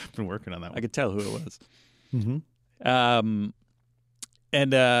 Been working on that one. I could tell who it was. Mm-hmm. And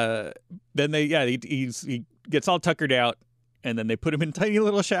then he gets all tuckered out, and then they put him in tiny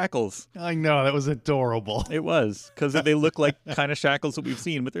little shackles. I know, that was adorable. It was, because they look like kind of shackles that we've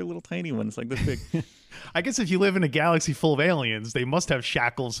seen, but they're little tiny ones, like this big. I guess if you live in a galaxy full of aliens, they must have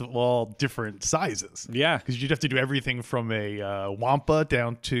shackles of all different sizes. Yeah. Because you'd have to do everything from a Wampa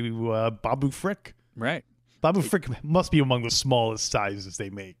down to Babu Frick. Right. Babu Frick must be among the smallest sizes they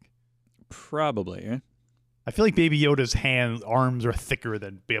make. Probably, I feel like Baby Yoda's arms are thicker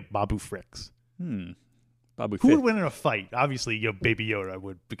than Babu Frick's. Babu Who Frick. would win in a fight? Obviously, Baby Yoda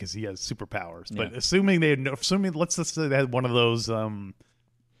would because he has superpowers. But assuming let's say they had one of those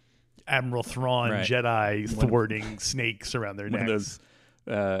Admiral Thrawn Jedi thwarting snakes around their necks. One of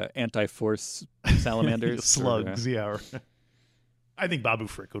those anti-force salamanders. Slugs, yeah. I think Babu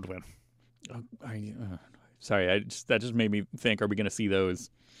Frick would win. Sorry, that just made me think, are we going to see those?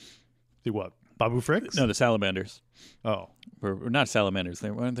 See what? Babu Fricks? No, the salamanders. Oh. Or not salamanders.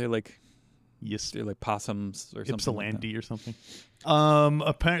 Weren't they like... Yes. They're like possums or something. Ypsilanti or something.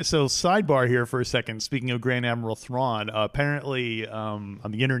 Apparently, so sidebar here for a second. Speaking of Grand Admiral Thrawn, apparently on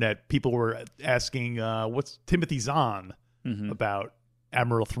the internet, people were asking what's Timothy Zahn about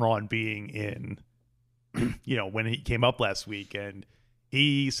Admiral Thrawn being in, when he came up last week, and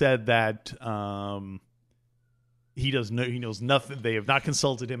he said that he knows nothing. They have not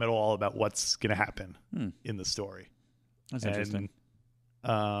consulted him at all about what's going to happen in the story. That's interesting.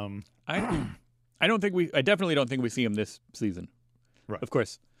 I definitely don't think we see him this season. Right. Of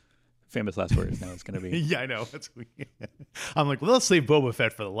course, famous last words now it's going to be. Yeah, I know. I'm like, well, let's save Boba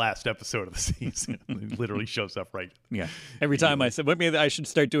Fett for the last episode of the season. He literally shows up right. Yeah. Every time I said, maybe I should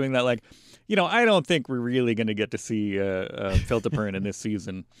start doing that. Like, I don't think we're really going to get to see Filterpern in this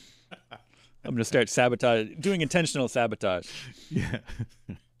season. I'm going to start doing intentional sabotage. Yeah.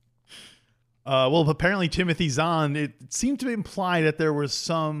 Well, apparently Timothy Zahn, it seemed to imply that there was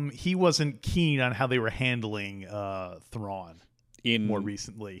he wasn't keen on how they were handling Thrawn more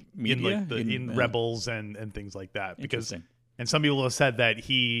recently media? in Rebels and things like that. And some people have said that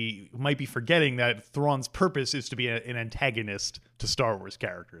he might be forgetting that Thrawn's purpose is to be an antagonist to Star Wars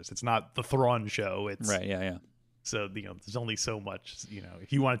characters. It's not the Thrawn show. It's right. Yeah. So there's only so much.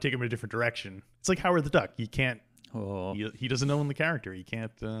 If you want to take him in a different direction, it's like Howard the Duck. You can't. Oh. He doesn't own the character. He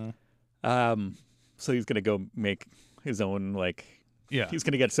can't. So he's gonna go make his own Yeah. He's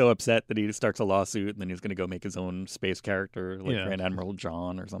gonna get so upset that he starts a lawsuit, and then he's gonna go make his own space character, Grand Admiral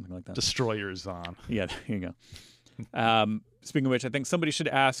John or something like that. Destroyer Zahn. Yeah, there you go. Speaking of which, I think somebody should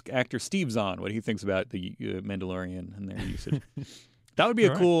ask actor Steve Zahn what he thinks about the Mandalorian and their usage. That would be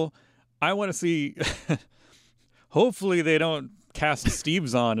cool. I want to see. Hopefully, they don't cast Steve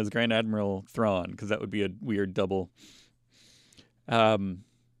Zahn as Grand Admiral Thrawn, because that would be a weird double. I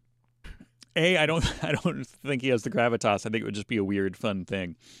don't think he has the gravitas. I think it would just be a weird, fun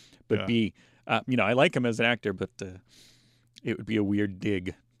thing. But B, I like him as an actor, but it would be a weird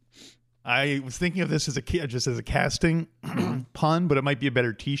dig. I was thinking of this just as a casting pun, but it might be a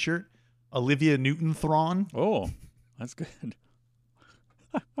better T-shirt. Olivia Newton Thrawn. Oh, that's good.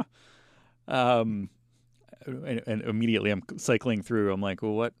 And immediately I'm cycling through. I'm like,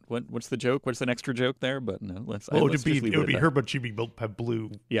 well, what's the joke? What's an extra joke there? But no, it would be her, but she'd have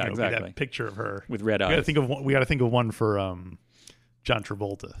blue. Yeah, exactly. That picture of her with red eyes. We got to think of one for John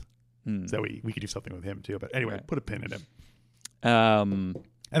Travolta. So we could do something with him too. But anyway, put a pin in him.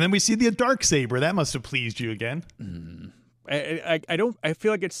 And then we see the Darksaber. That must have pleased you again. I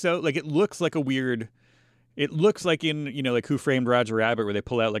feel like it's so it looks like a weird. It looks like in, Who Framed Roger Rabbit, where they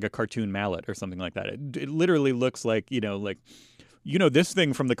pull out like a cartoon mallet or something like that. It literally looks like, this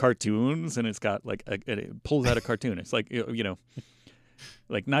thing from the cartoons, and it's got it pulls out a cartoon. It's like,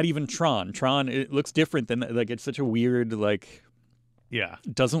 like not even Tron. Tron, it looks different than it's such a weird,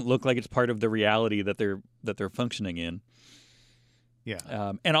 doesn't look like it's part of the reality that they're functioning in.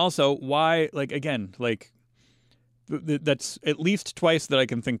 Yeah. And also why, that's at least twice that I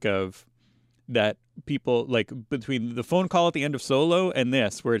can think of that people between the phone call at the end of Solo and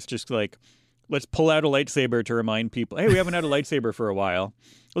this, where it's just let's pull out a lightsaber to remind people, hey, we haven't had a lightsaber for a while.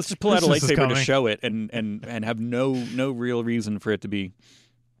 Let's just pull out a lightsaber to show it and have no real reason for it to be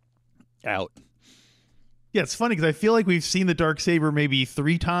out. Yeah, it's funny because I feel like we've seen the Darksaber maybe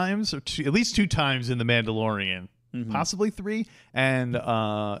 3 times, or at least 2 times in The Mandalorian. Possibly 3, and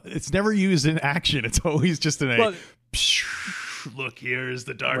it's never used in action. It's always just in a look, here's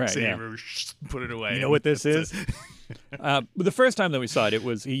the Darksaber. Put it away. You know what this is? But the first time that we saw it,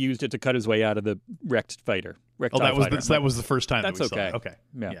 he used it to cut his way out of the wrecked fighter. That was the first time that we okay. saw it. Okay.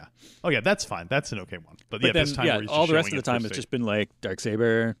 Yeah. Oh yeah, that's fine. That's an okay one. But then, this time where he's all the just rest of the time it's just been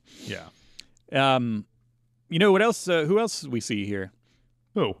Darksaber. Yeah. What else? Who else we see here?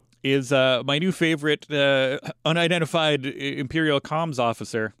 Who? Is my new favorite unidentified Imperial comms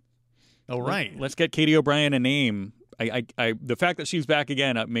officer. Oh, right. Let's get Katie O'Brien a name. The fact that she's back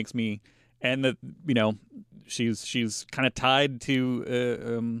again makes me, and that she's kind of tied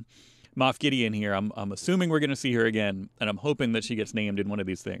to Moff Gideon here. I'm assuming we're going to see her again, and I'm hoping that she gets named in one of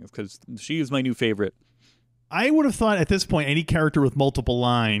these things because she is my new favorite. I would have thought at this point, any character with multiple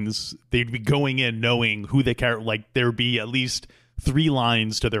lines, they'd be going in knowing who they care. Like there'd be at least 3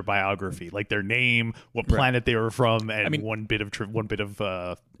 lines to their biography, like their name, what planet they were from, and one bit of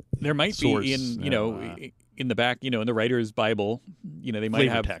there might source, be in in the back, in the writer's Bible, they might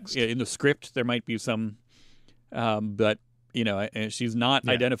have text. In the script. There might be some, but she's not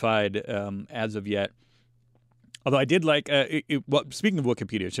identified as of yet. Although I did like, speaking of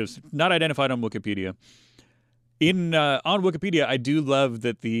Wikipedia, she's not identified on Wikipedia. On Wikipedia, I do love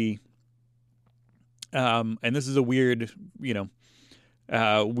that and this is a weird,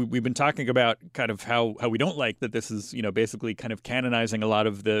 we've been talking about kind of how we don't like that this is, basically kind of canonizing a lot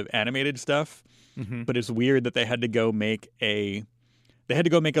of the animated stuff. Mm-hmm. But it's weird that they had to go make a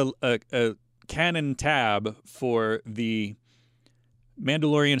canon tab for the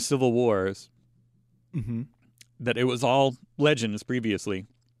Mandalorian Civil Wars. Mm-hmm. That it was all legends previously.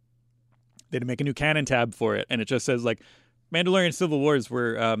 They had to make a new canon tab for it, and it just says like Mandalorian Civil Wars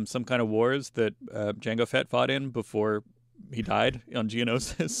were some kind of wars that Jango Fett fought in before he died on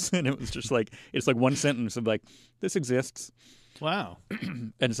Geonosis, and it was just like it's like one sentence of like this exists. Wow.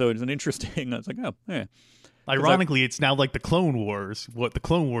 And so it's an interesting. I was like, oh, yeah. Ironically, it's now like the Clone Wars, what the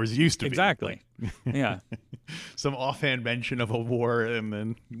Clone Wars used to be. Exactly. Yeah. Some offhand mention of a war, and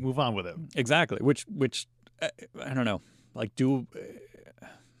then move on with it. Exactly. Which I don't know. Like,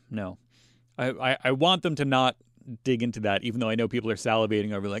 no. I want them to not dig into that, even though I know people are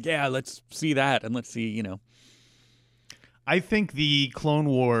salivating over like, yeah, let's see that and let's see, I think the Clone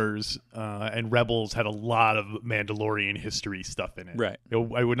Wars and Rebels had a lot of Mandalorian history stuff in it. Right.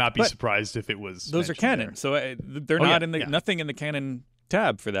 I would not be surprised if it was. Those are canon, there. so they're not in the nothing in the canon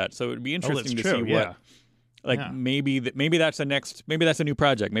tab for that. So it would be interesting to see what. Like maybe that's a new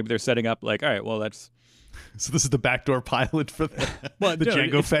project. Maybe they're setting up like, all right, well that's. So this is the backdoor pilot for the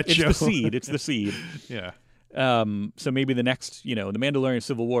Jango Fett show. It's the seed. Yeah. So maybe the next, the Mandalorian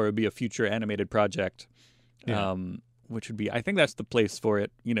Civil War would be a future animated project. Yeah. Which would be, I think that's the place for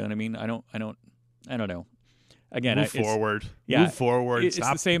it. You know what I mean? I don't know. Again, move forward. It's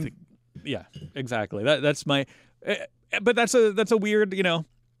the same. Yeah, exactly. That's my. But that's a weird,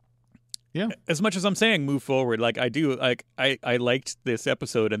 Yeah. As much as I'm saying move forward, like I do, like I liked this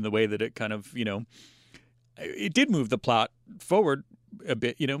episode and the way that it kind of, it did move the plot forward a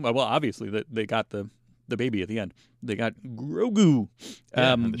bit. Well, obviously that they got the baby at the end. They got Grogu.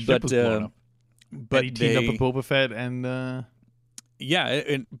 The ship was blown up. But and he teamed up with Boba Fett and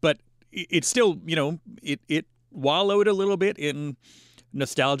but it's still it wallowed a little bit in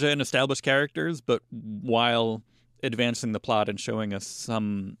nostalgia and established characters, but while advancing the plot and showing us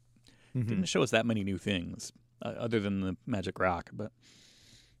some didn't show us that many new things other than the magic rock. But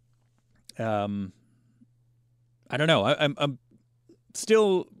I don't know. I'm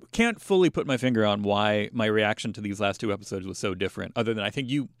still can't fully put my finger on why my reaction to these last 2 episodes was so different. Other than I think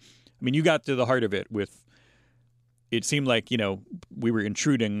you got to the heart of it with. It seemed like we were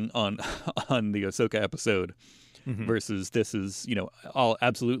intruding on the Ahsoka episode, versus this is all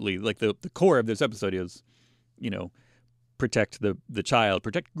absolutely like the core of this episode is, protect the child,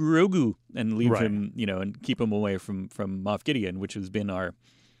 protect Grogu, and leave him and keep him away from Moff Gideon, which has been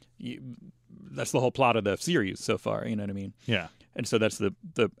that's the whole plot of the series so far. You know what I mean? Yeah. And so that's the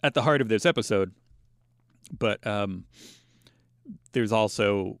at the heart of this episode, but there's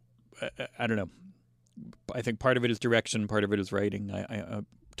also. I don't know. I think part of it is direction, part of it is writing. I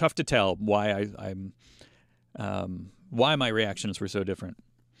tough to tell why why my reactions were so different.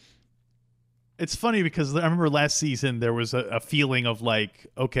 It's funny because I remember last season there was a feeling of like,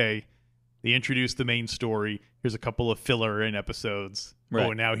 okay, they introduced the main story. Here's a couple of filler in episodes. Right. Oh,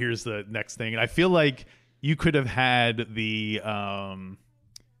 and now here's the next thing. And I feel like you could have had the.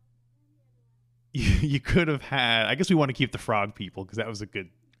 You could have had. I guess we want to keep the frog people because that was a good.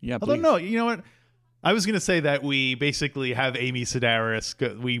 Yeah, although no, you know what? I was going to say that we basically have Amy Sedaris.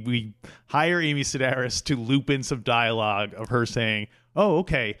 We hire Amy Sedaris to loop in some dialogue of her saying, "Oh,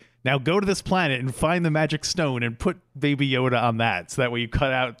 okay, now go to this planet and find the magic stone and put Baby Yoda on that." So that way you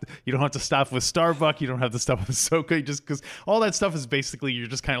cut out. You don't have to stop with Starbuck. You don't have to stop with Ahsoka. Just because all that stuff is basically you're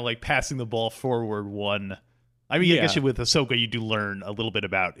just kind of like passing the ball forward one. I mean, I guess with Ahsoka you do learn a little bit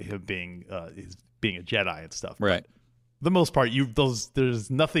about him being a Jedi and stuff, right? But the most part,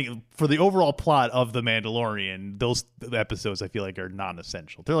 there's nothing for the overall plot of The Mandalorian. Those episodes I feel like are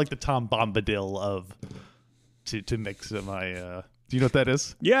non-essential. They're like the Tom Bombadil of to mix my. Do you know what that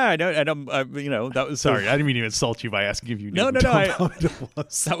is? Yeah, I know. And that was sorry. I didn't mean to insult you by asking if you knew. No.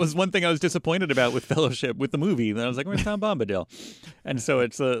 That was one thing I was disappointed about with Fellowship with the movie. And I was like, "Where's Tom Bombadil?" And so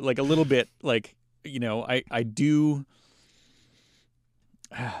it's like a little bit like I do.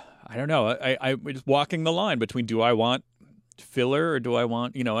 I don't know. I'm just walking the line between, do I want filler or do I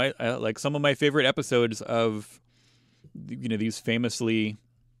want, I like some of my favorite episodes of, these famously.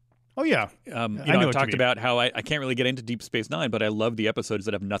 Oh yeah, I've talked about how I can't really get into Deep Space Nine, but I love the episodes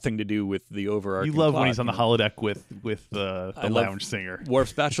that have nothing to do with the overarching. You love plot, when he's on the holodeck with the lounge singer.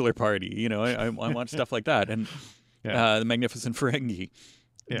 Worf's bachelor party. I want stuff like that, and the Magnificent Ferengi.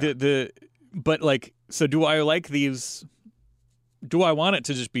 Yeah. But like, so do I like these? Do I want it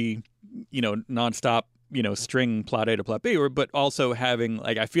to just be, nonstop, string plot A to plot B, but also having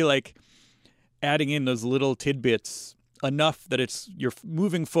like, I feel like adding in those little tidbits enough that you're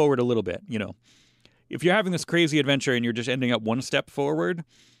moving forward a little bit. If you're having this crazy adventure and you're just ending up one step forward,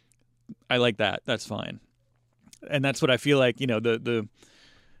 I like that. That's fine. And that's what I feel like, I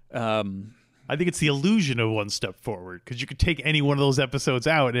think it's the illusion of one step forward, because you could take any one of those episodes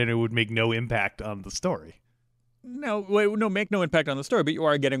out and it would make no impact on the story. No, make no impact on the story, but you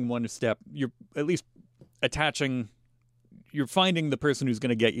are getting one step. You're at least you're finding the person who's going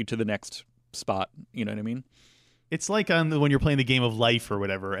to get you to the next spot. You know what I mean? It's like when you're playing the game of life or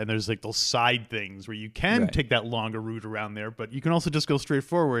whatever, and there's like those side things where you can take that longer route around there, but you can also just go straight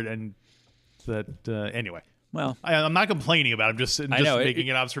forward. And anyway. Well, I'm not complaining about it. I'm just making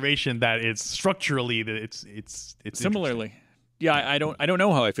an observation that it's structurally that it's similarly. Yeah, I don't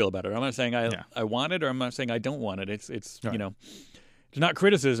know how I feel about it. I'm not saying I want it, or I'm not saying I don't want it. It's right. It's not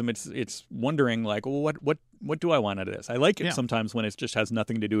criticism. It's wondering like, well, what do I want out of this? I like it sometimes when it just has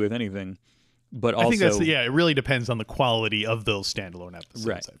nothing to do with anything. But also, I think it really depends on the quality of those standalone episodes.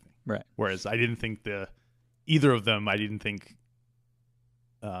 Right. I think. Right. Whereas I didn't think either of them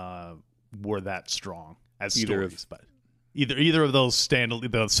were that strong as stories, but either of those the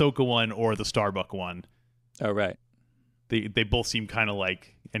Ahsoka one or the Starbuck one. Oh right. They both seem kind of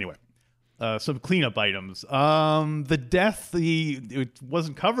like anyway. Some cleanup items. The death. It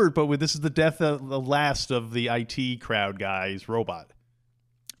wasn't covered, but this is the death of the last of the IT crowd guy's robot.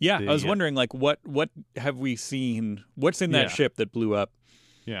 Yeah, I was wondering, like, what have we seen? What's in that ship that blew up?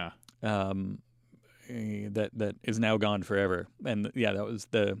 Yeah. That is now gone forever. And that was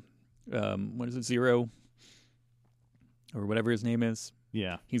the what is it, Zero, or whatever his name is.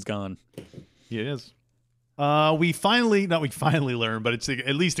 Yeah, he's gone. He is. We finally learned, but it's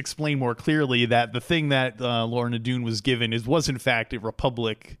at least explained more clearly that the thing that Lorna Doone was given was in fact a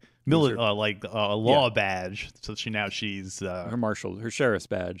Republic law badge. So she's her sheriff's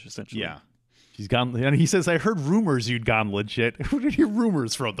badge, essentially. Yeah, she's gone. And he says, "I heard rumors you'd gone legit." Who did he hear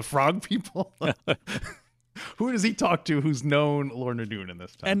rumors from? The frog people. Who does he talk to? Who's known Lorna Doone in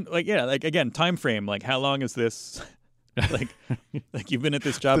this time? And again, time frame. Like, how long is this? like you've been at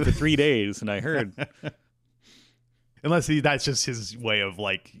this job for 3 days, and I heard. Unless that's just his way of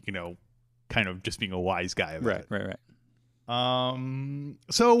kind of just being a wise guy about it. Right.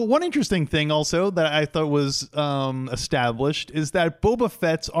 So one interesting thing also that I thought was established is that Boba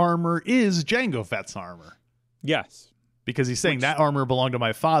Fett's armor is Jango Fett's armor. Yes. Because he's saying that armor belonged to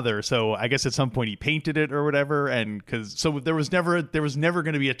my father, so I guess at some point he painted it or whatever, and there was never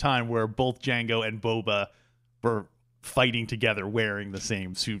going to be a time where both Jango and Boba were fighting together wearing the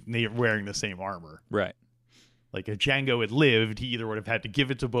same suit, wearing the same armor. Right. Like, if Jango had lived, he either would have had to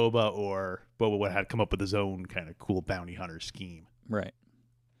give it to Boba, or Boba would have had to come up with his own kind of cool bounty hunter scheme. Right.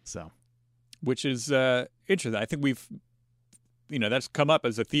 So, which is interesting. I think we've, that's come up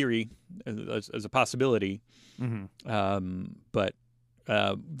as a theory, as a possibility. Mm-hmm. But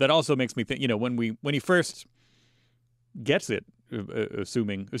that also makes me think. When he first gets it,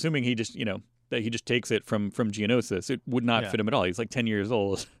 assuming he just that he just takes it from Geonosis, it would not fit him at all. He's like 10 years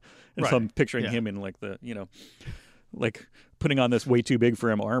old. And so I'm picturing him in like like putting on this way too big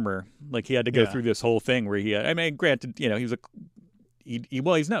for him armor. Like he had to go through this whole thing where granted,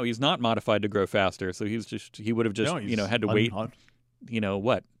 he's not modified to grow faster. So he would have just, had to wait,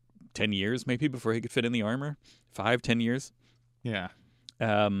 10 years maybe before he could fit in the armor? 5-10 years? Yeah.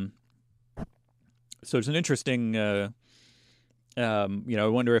 So it's an interesting, I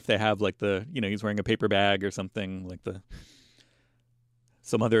wonder if they have like he's wearing a paper bag or something like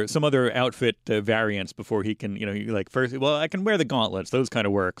some other outfit variants before he can, first, I can wear the gauntlets. Those kind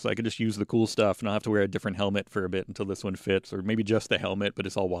of work. So I can just use the cool stuff and I'll have to wear a different helmet for a bit until this one fits, or maybe just the helmet, but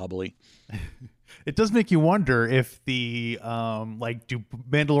it's all wobbly. It does make you wonder if do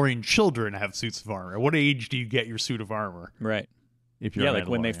Mandalorian children have suits of armor? At what age do you get your suit of armor? Right. If you're like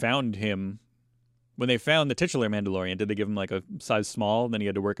when they found him, when they found the titular Mandalorian, did they give him like a size small, then he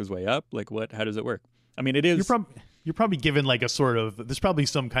had to work his way up? Like what? How does it work? I mean, it is. You're probably given like a sort of. There's probably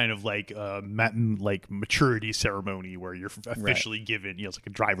some kind of like maturity ceremony where you're officially given, it's like a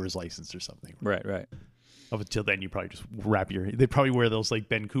driver's license or something. Right. Up until then, you probably just they probably wear those like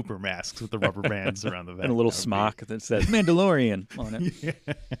Ben Cooper masks with the rubber bands around the back. And a little smock that says Mandalorian on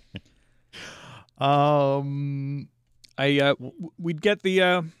it. We'd get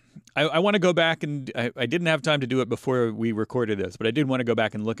the. I want to go back and I didn't have time to do it before we recorded this, but I did want to go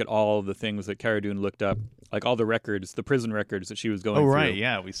back and look at all of the things that Cara Dune looked up, like all the records, the prison records that she was going through. Oh, right.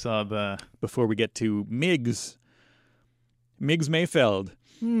 Yeah, we saw before we get to Miggs Mayfeld.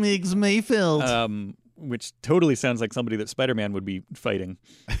 Miggs Mayfeld. Which totally sounds like somebody that Spider-Man would be fighting.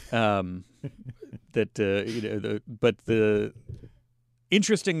 But the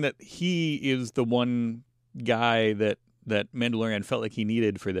interesting that he is the one guy that Mandalorian felt like he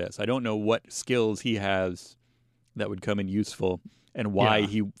needed for this. I don't know what skills he has that would come in useful and why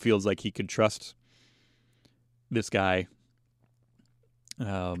he feels like he could trust this guy.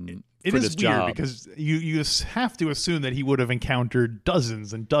 It is weird because you have to assume that he would have encountered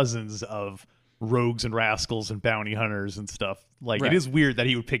dozens and dozens of rogues and rascals and bounty hunters and stuff. Like, It is weird that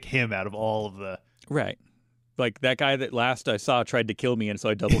he would pick him out of all of the... Right. Like, that guy that last I saw tried to kill me, and so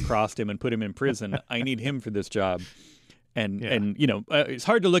I double-crossed him and put him in prison. I need him for this job. And it's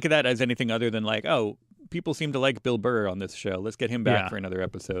hard to look at that as anything other than like, oh, people seem to like Bill Burr on this show. Let's get him back for another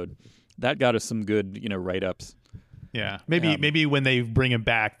episode. That got us some good, write-ups. Yeah. Maybe when they bring him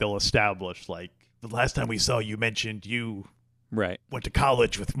back, they'll establish, like, the last time we saw you mentioned you... Right. Went to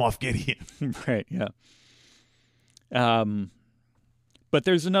college with Moff Gideon. Right, yeah. But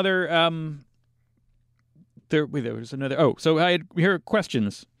there's another there was another so here are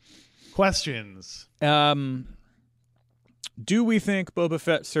questions. Do we think Boba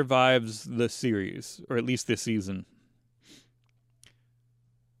Fett survives the series, or at least this season?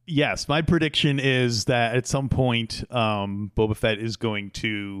 Yes, my prediction is that at some point Boba Fett is going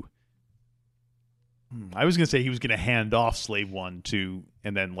to I was going to say he was going to hand off Slave One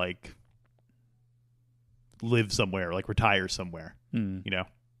and then like live somewhere, like retire somewhere. You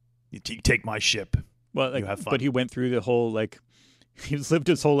take my ship. Well, you have fun. But he went through the whole he's lived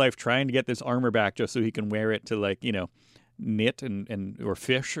his whole life trying to get this armor back just so he can wear it to knit and or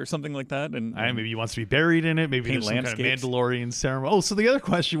fish or something like that. And maybe he wants to be buried in it. Maybe there's some kind of Mandalorian ceremony. Oh, so the other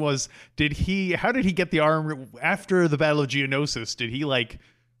question was, how did he get the armor after the Battle of Geonosis? Did he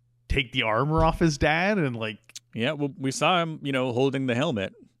take the armor off his dad and yeah, well, we saw him holding the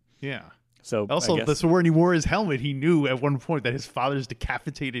helmet. Yeah. So also when he wore his helmet, he knew at one point that his father's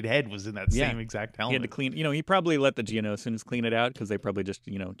decapitated head was in that same exact helmet. He had to clean, he probably let the Geonosians clean it out because they probably just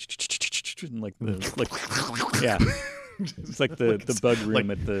yeah, it's like the bug room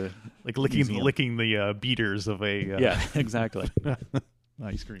at the licking the beaters of a yeah, exactly.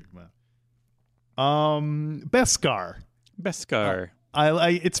 Ice cream. Beskar.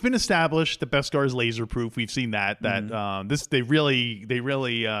 It's been established that Beskar is laser proof. We've seen that they really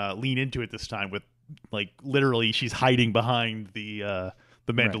lean into it this time with literally she's hiding behind the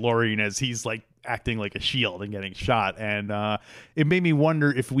Mandalorian as he's acting like a shield and getting shot, and it made me wonder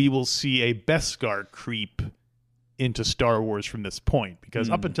if we will see a Beskar creep into Star Wars from this point, because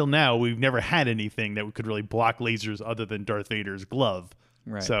up until now we've never had anything that could really block lasers other than Darth Vader's glove.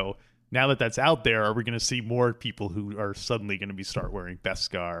 Right. So now that that's out there, are we going to see more people who are suddenly going to start wearing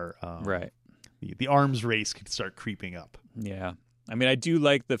Beskar? Right. The arms race could start creeping up. Yeah. I mean, I do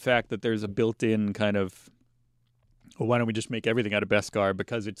like the fact that there's a built-in kind of, why don't we just make everything out of Beskar?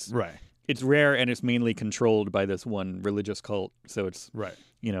 Because it's rare and it's mainly controlled by this one religious cult. So it's, Yeah.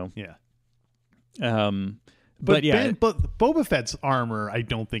 But Boba Fett's armor, I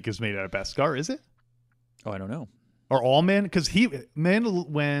don't think is made out of Beskar, is it? Oh, I don't know. Or all because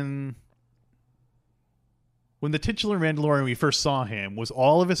when the titular Mandalorian we first saw him, was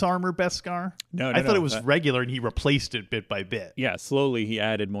all of his armor Beskar? No, I thought it was regular, and he replaced it bit by bit. Yeah, slowly he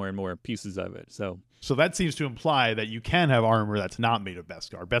added more and more pieces of it. So that seems to imply that you can have armor that's not made of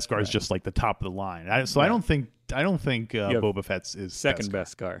Beskar. Beskar is just the top of the line. I don't think Boba Fett's is second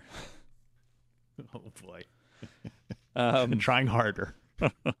Beskar. Oh boy. And trying harder.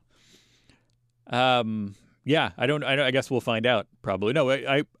 Yeah, I guess we'll find out probably. No,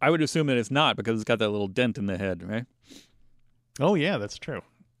 I would assume that it's not, because it's got that little dent in the head, right? Oh yeah, that's true.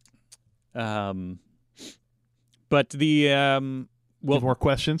 But the more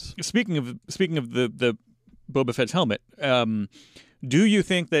questions. Speaking of the Boba Fett's helmet, do you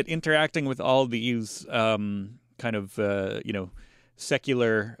think that interacting with all these kind of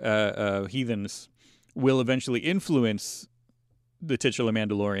secular heathens will eventually influence the titular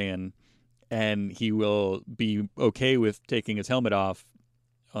Mandalorian, and he will be okay with taking his helmet off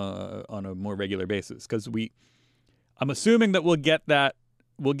on a more regular basis? Because I'm assuming that we'll get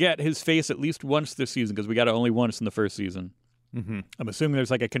his face at least once this season, because we got it only once in the first season. I'm assuming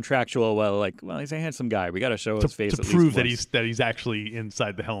there's like a contractual, well, he's a handsome guy. We got to show his face to at prove least that he's actually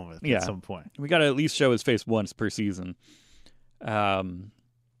inside the helmet at some point. We got to at least show his face once per season.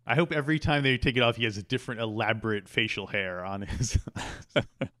 I hope every time they take it off, he has a different elaborate facial hair on his.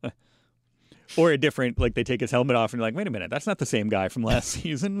 Or a different, like they take his helmet off and you're like, wait a minute, that's not the same guy from last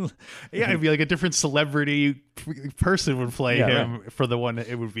season. Yeah, it'd be like a different celebrity person would play him. Right. For the one,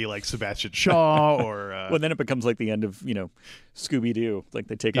 it would be like Sebastian Shaw or. Well, then it becomes like the end of, Scooby-Doo. Like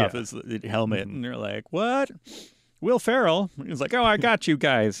they take off his helmet and they're like, what? Will Ferrell? He's like, oh, I got you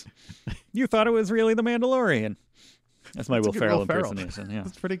guys. You thought it was really the Mandalorian. That's my Will Ferrell impersonation. Yeah,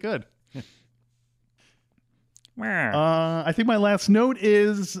 that's pretty good. Yeah. I think my last note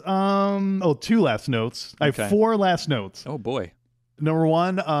is 2 last notes. I have 4 last notes. Oh boy. Number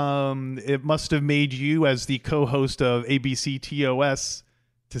 1, it must have made you, as the co-host of ABC TOS,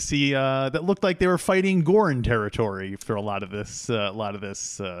 to see that looked like they were fighting Gorin territory for a lot of this.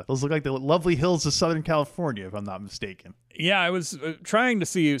 Those look like the lovely hills of Southern California, if I'm not mistaken. Yeah, I was trying to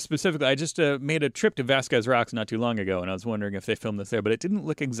see specifically. I just made a trip to Vasquez Rocks not too long ago, and I was wondering if they filmed this there, but it didn't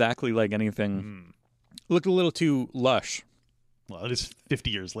look exactly like anything. It looked a little too lush. Well, it is 50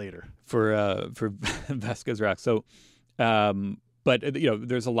 years later for Vasquez Rocks. So, but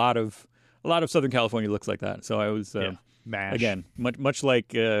there's a lot of Southern California looks like that. So I was MASH. Again, much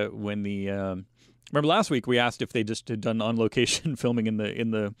like when the remember last week we asked if they just had done on location filming in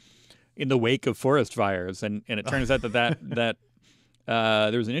the wake of forest fires, and it turns out that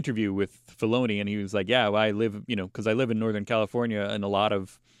there was an interview with Filoni, and he was like, yeah, well, I live because I live in Northern California, and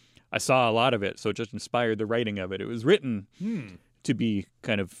I saw a lot of it, so it just inspired the writing of it. It was written to be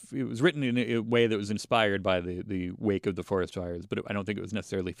it was written in a way that was inspired by the wake of the forest fires, but I don't think it was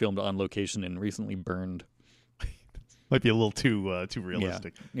necessarily filmed on location and recently burned. Might be a little too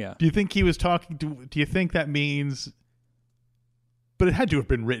realistic. Yeah. Do you think he was talking? Do you think that means? But it had to have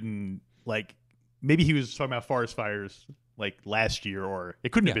been written like maybe he was talking about forest fires like last year, or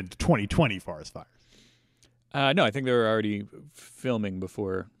it couldn't have been 2020 forest fires. No, I think they were already filming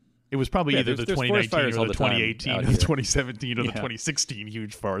before. It was probably either the 2019 or the 2018 or the 2017 or the 2016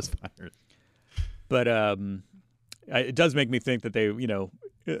 huge forest fires. But it does make me think that they,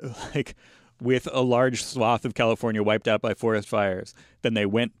 like with a large swath of California wiped out by forest fires, then they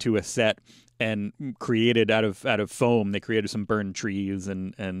went to a set and created out of foam. They created some burned trees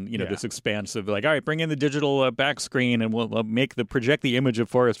and this expanse of like, all right, bring in the digital back screen and we'll project the image of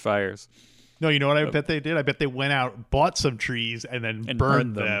forest fires. No, you know what I bet they did? I bet they went out, bought some trees, and then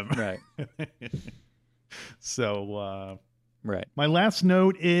burned them. Right. So, right. My last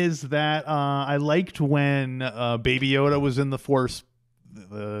note is that I liked when Baby Yoda was in the Force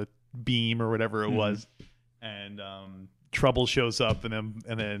beam or whatever it was, and Trouble shows up, and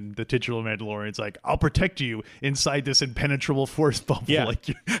then the titular Mandalorian's like, "I'll protect you inside this impenetrable Force bubble." Yeah.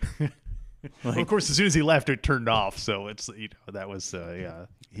 Well, of course, as soon as he left, it turned off. So it's that was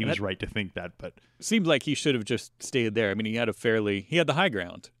he was right to think that, but seemed like he should have just stayed there. I mean, he had the high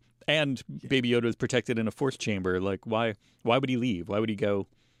ground, and Baby Yoda was protected in a force chamber. Like, why would he leave? Why would he go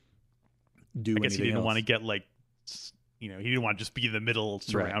do? I guess he didn't else? want to get like, he didn't want to just be in the middle,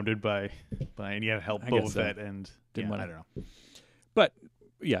 surrounded by, and he had to help Boba Fett, and I don't know. But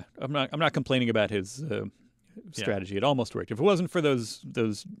yeah, I'm not complaining about his strategy. It almost worked. If it wasn't for those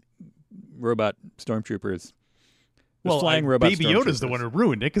robot stormtroopers. Flying robot Baby Yoda's the one who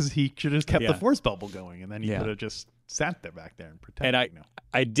ruined it, because he should have kept the force bubble going, and then he could have just sat there back there and pretended. And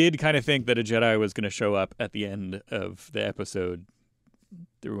I did kind of think that a Jedi was going to show up at the end of the episode.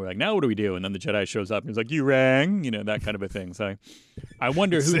 They were like, now what do we do? And then the Jedi shows up and he's like, you rang, that kind of a thing. So I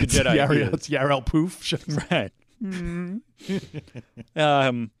wonder who the Jedi is. It's Yarel Poof. Right.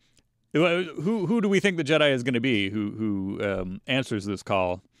 Who do we think the Jedi is going to be who answers this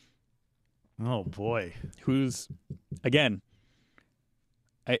call? Oh boy. Who's again?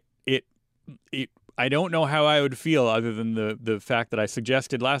 I don't know how I would feel other than the fact that I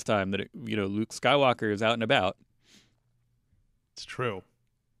suggested last time that Luke Skywalker is out and about. It's true.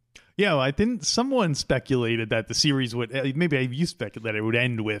 Yeah, I didn't. Someone speculated that the series would you speculated that it would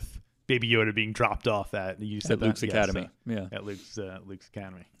end with Baby Yoda being dropped off at Luke's Academy. At Luke's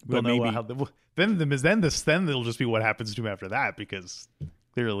Academy. But we'll maybe know then it'll just be what happens to him after that, because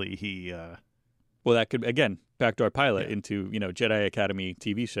clearly he. Well, that could again backdoor pilot into Jedi Academy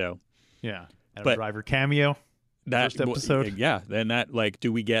TV show. Yeah, Adam Driver cameo. That first episode. Then that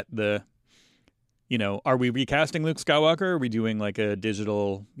do we get the. Are we recasting Luke Skywalker? Are we doing like a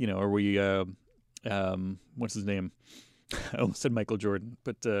digital? Are we? What's his name? I almost said Michael Jordan,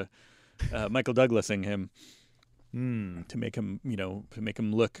 but Michael Douglasing him to make him, to make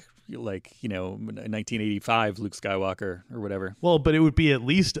him look, like 1985 Luke Skywalker or whatever. Well, but it would be at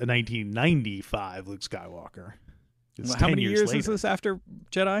least a 1995 Luke Skywalker. It's How 10 many years later. is this after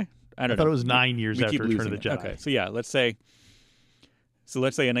Jedi? I thought it was 9 years we after keep Return of losing the it. Jedi. Okay, so yeah, let's say a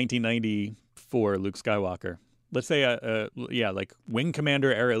 1994 Luke Skywalker. Let's say like Wing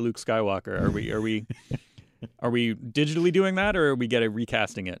Commander era Luke Skywalker. Are we digitally doing that, or are we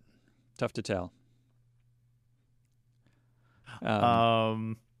recasting it? Tough to tell.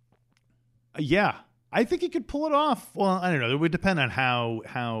 Yeah, I think he could pull it off. Well, I don't know. It would depend on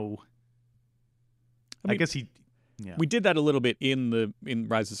how. I guess he. Yeah. We did that a little bit in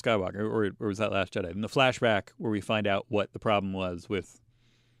Rise of Skywalker, or was that Last Jedi? In the flashback where we find out what the problem was with.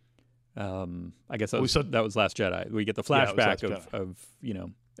 I guess that was Last Jedi. We get the flashback of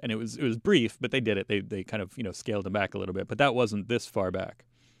and it was brief, but they did it. They kind of scaled them back a little bit, but that wasn't this far back.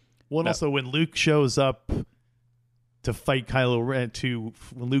 Well, and also when Luke shows up to fight Kylo Ren,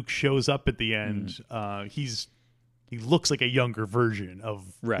 when Luke shows up at the end, he looks like a younger version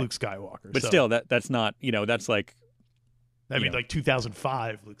of Luke Skywalker. But still, that's not that's like. I mean, like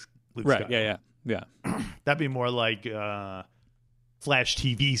 2005 Luke right? Skywalker. Yeah. That'd be more like Flash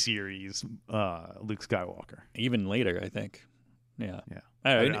TV series Luke Skywalker. Even later, I think. Yeah.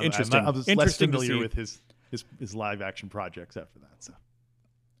 Interesting. I was less familiar with his live action projects after that. So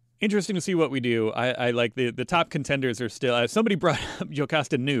interesting to see what we do. I like the top contenders are still. Somebody brought up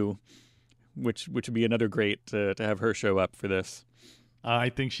Jocasta Nu, which would be another great to have her show up for this. I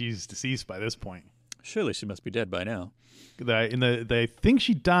think she's deceased by this point. Surely she must be dead by now. They think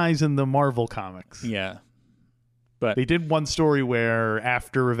she dies in the Marvel comics. Yeah, but they did one story where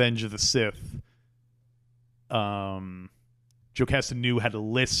after Revenge of the Sith, Jocasta Nu had a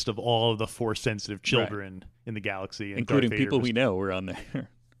list of all of the Force-sensitive children in the galaxy, and including people we know were on there.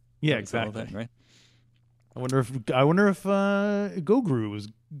 Yeah, exactly. Thing, right? I wonder if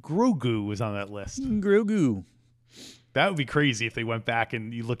Grogu was on that list. Grogu. That would be crazy if they went back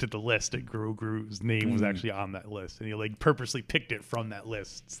and you looked at the list and Grogu's name was actually on that list, and you purposely picked it from that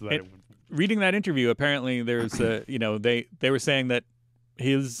list. So that reading that interview, apparently there's they were saying that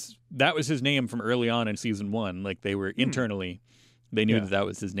that was his name from early on in season 1. Like they were internally, they knew that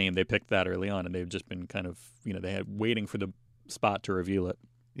was his name. They picked that early on, and they've just been kind of they had waiting for the spot to reveal it.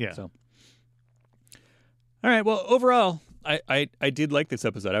 Yeah. So, all right. Well, overall, I did like this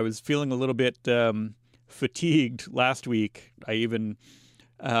episode. I was feeling a little bit fatigued last week. I even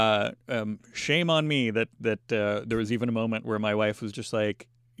shame on me that there was even a moment where my wife was just like,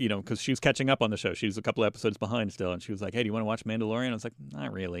 because she was catching up on the show. She's a couple episodes behind still, and she was like, "Hey, do you want to watch Mandalorian?" I was like,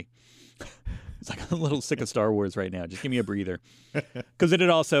 "Not really." It's like, I'm a little sick of Star Wars right now. Just give me a breather. Because it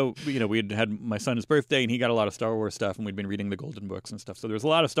had also, we had my son's birthday, and he got a lot of Star Wars stuff, and we'd been reading the Golden Books and stuff. So there was a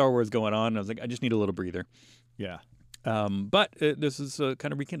lot of Star Wars going on, and I was like, I just need a little breather. Yeah. But this is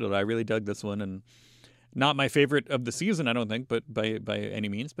kind of rekindled. I really dug this one, and not my favorite of the season, I don't think, but by any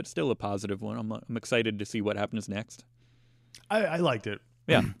means, but still a positive one. I'm excited to see what happens next. I liked it.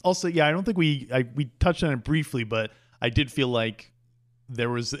 Yeah. Also, I don't think we touched on it briefly, but I did feel like there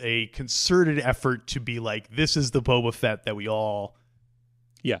was a concerted effort to be like, this is the Boba Fett that we all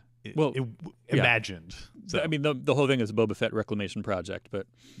imagined. So. I mean, the whole thing is a Boba Fett reclamation project, but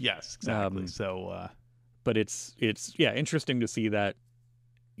yes, exactly. But it's interesting to see that,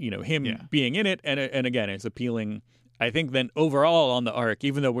 him being in it, and again, it's appealing. I think then overall on the arc,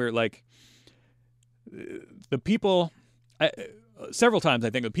 even though we're like the people, several times I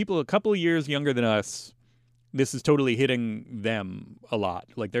think the people a couple of years younger than us, this is totally hitting them a lot.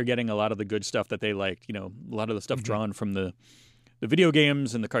 Like they're getting a lot of the good stuff that they liked. A lot of the stuff drawn from the video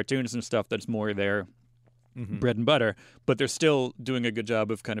games and the cartoons and stuff that's more their bread and butter. But they're still doing a good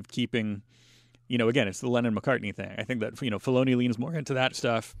job of kind of keeping. Again, it's the Lennon-McCartney thing. I think that, Filoni leans more into that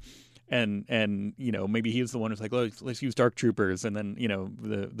stuff. And maybe he's the one who's like, let's use Dark Troopers. And then,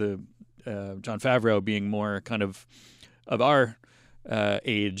 the Jon Favreau being more kind of our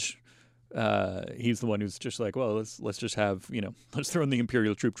age, he's the one who's just like, well, let's just have, let's throw in the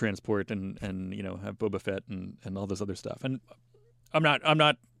Imperial troop transport and have Boba Fett and all this other stuff. And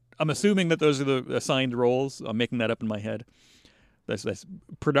I'm assuming that those are the assigned roles. I'm making that up in my head. That's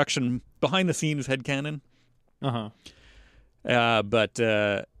production behind the scenes headcanon. But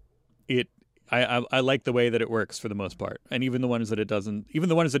I like the way that it works for the most part, and even the ones that it doesn't, even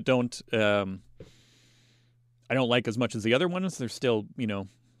the ones that don't, I don't like as much as the other ones. They're still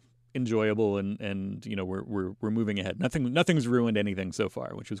enjoyable, and we're moving ahead. Nothing's ruined anything so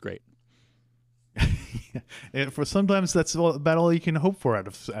far, which was great. And for sometimes that's about all you can hope for out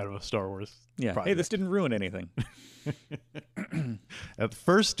of a Star Wars. Yeah. project. Hey, this didn't ruin anything. At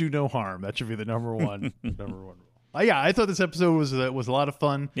first, do no harm. That should be the number one rule. Yeah, I thought this episode was a lot of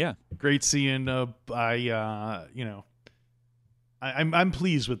fun. Yeah, great seeing. I'm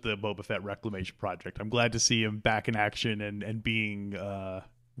pleased with the Boba Fett reclamation project. I'm glad to see him back in action and being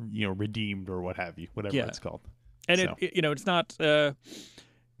redeemed or what have you, whatever it's called. And so.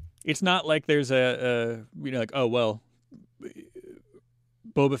 It's not like there's a like, oh well,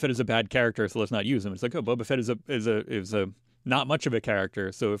 Boba Fett is a bad character, so let's not use him. It's like, oh, Boba Fett is a not much of a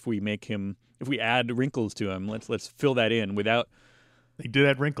character, so if we add wrinkles to him, let's fill that in without. They did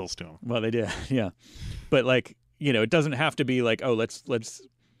add wrinkles to him. Well, they did, yeah, but like it doesn't have to be like, oh, let's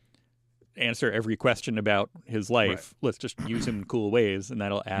answer every question about his life. Right. Let's just use him in cool ways, and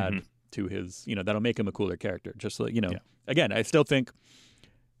that'll add to his, that'll make him a cooler character. Just so again, I still think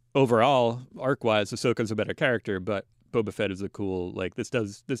overall, arc-wise, Ahsoka's a better character, but Boba Fett is a cool, like, this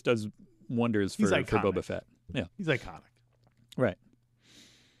does wonders for Boba Fett. Yeah, he's iconic. Right.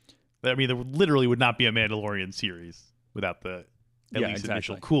 I mean, there literally would not be a Mandalorian series without the at least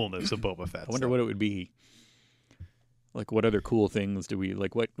initial coolness of Boba Fett. I wonder what it would be. Like, what other cool things do we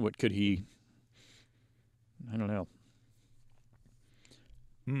like? What could he? I don't know.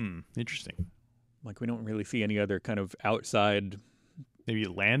 Interesting. Like, we don't really see any other kind of outside. Maybe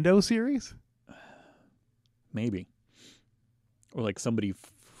a Lando series. Maybe. Or like somebody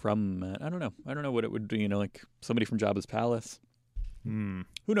from I don't know what it would be. Like somebody from Jabba's palace. Who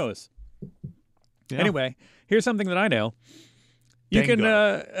knows? Yeah. Anyway, here's something that I know. You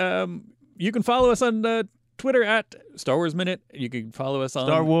can follow us on Twitter at Star Wars Minute. You can follow us on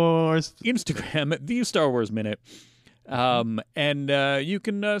Star Wars Instagram at the Star Wars Minute. And you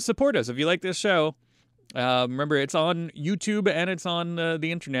can support us if you like this show. Remember, it's on YouTube and it's on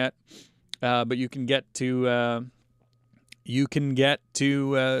the internet. But you can get to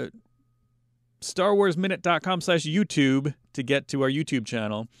StarWarsMinute.com/YouTube to get to our YouTube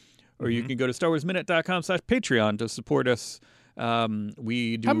channel, or you can go to StarWarsMinute.com/Patreon to support us.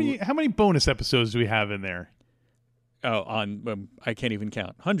 We do. How many bonus episodes do we have in there? Oh, I can't even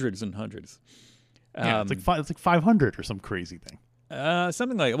count. Hundreds and hundreds. Yeah, it's like 500 or some crazy thing.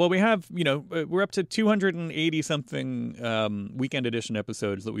 Something like. Well, we have we're up to 280 something weekend edition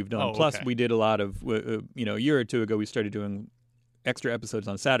episodes that we've done. Oh, Plus, okay. we did a lot of a year or two ago. We started doing extra episodes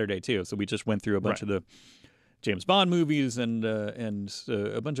on Saturday too. So we just went through a bunch of the James Bond movies and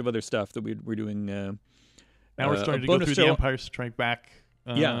a bunch of other stuff that we're doing. Now we're starting to go through the Empire Strike Back.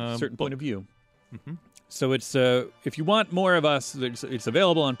 Certain point of view. Mm-hmm. So it's if you want more of us, it's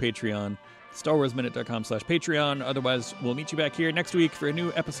available on Patreon. StarWarsMinute.com/Patreon. Otherwise, we'll meet you back here next week for a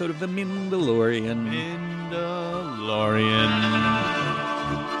new episode of The Mandalorian.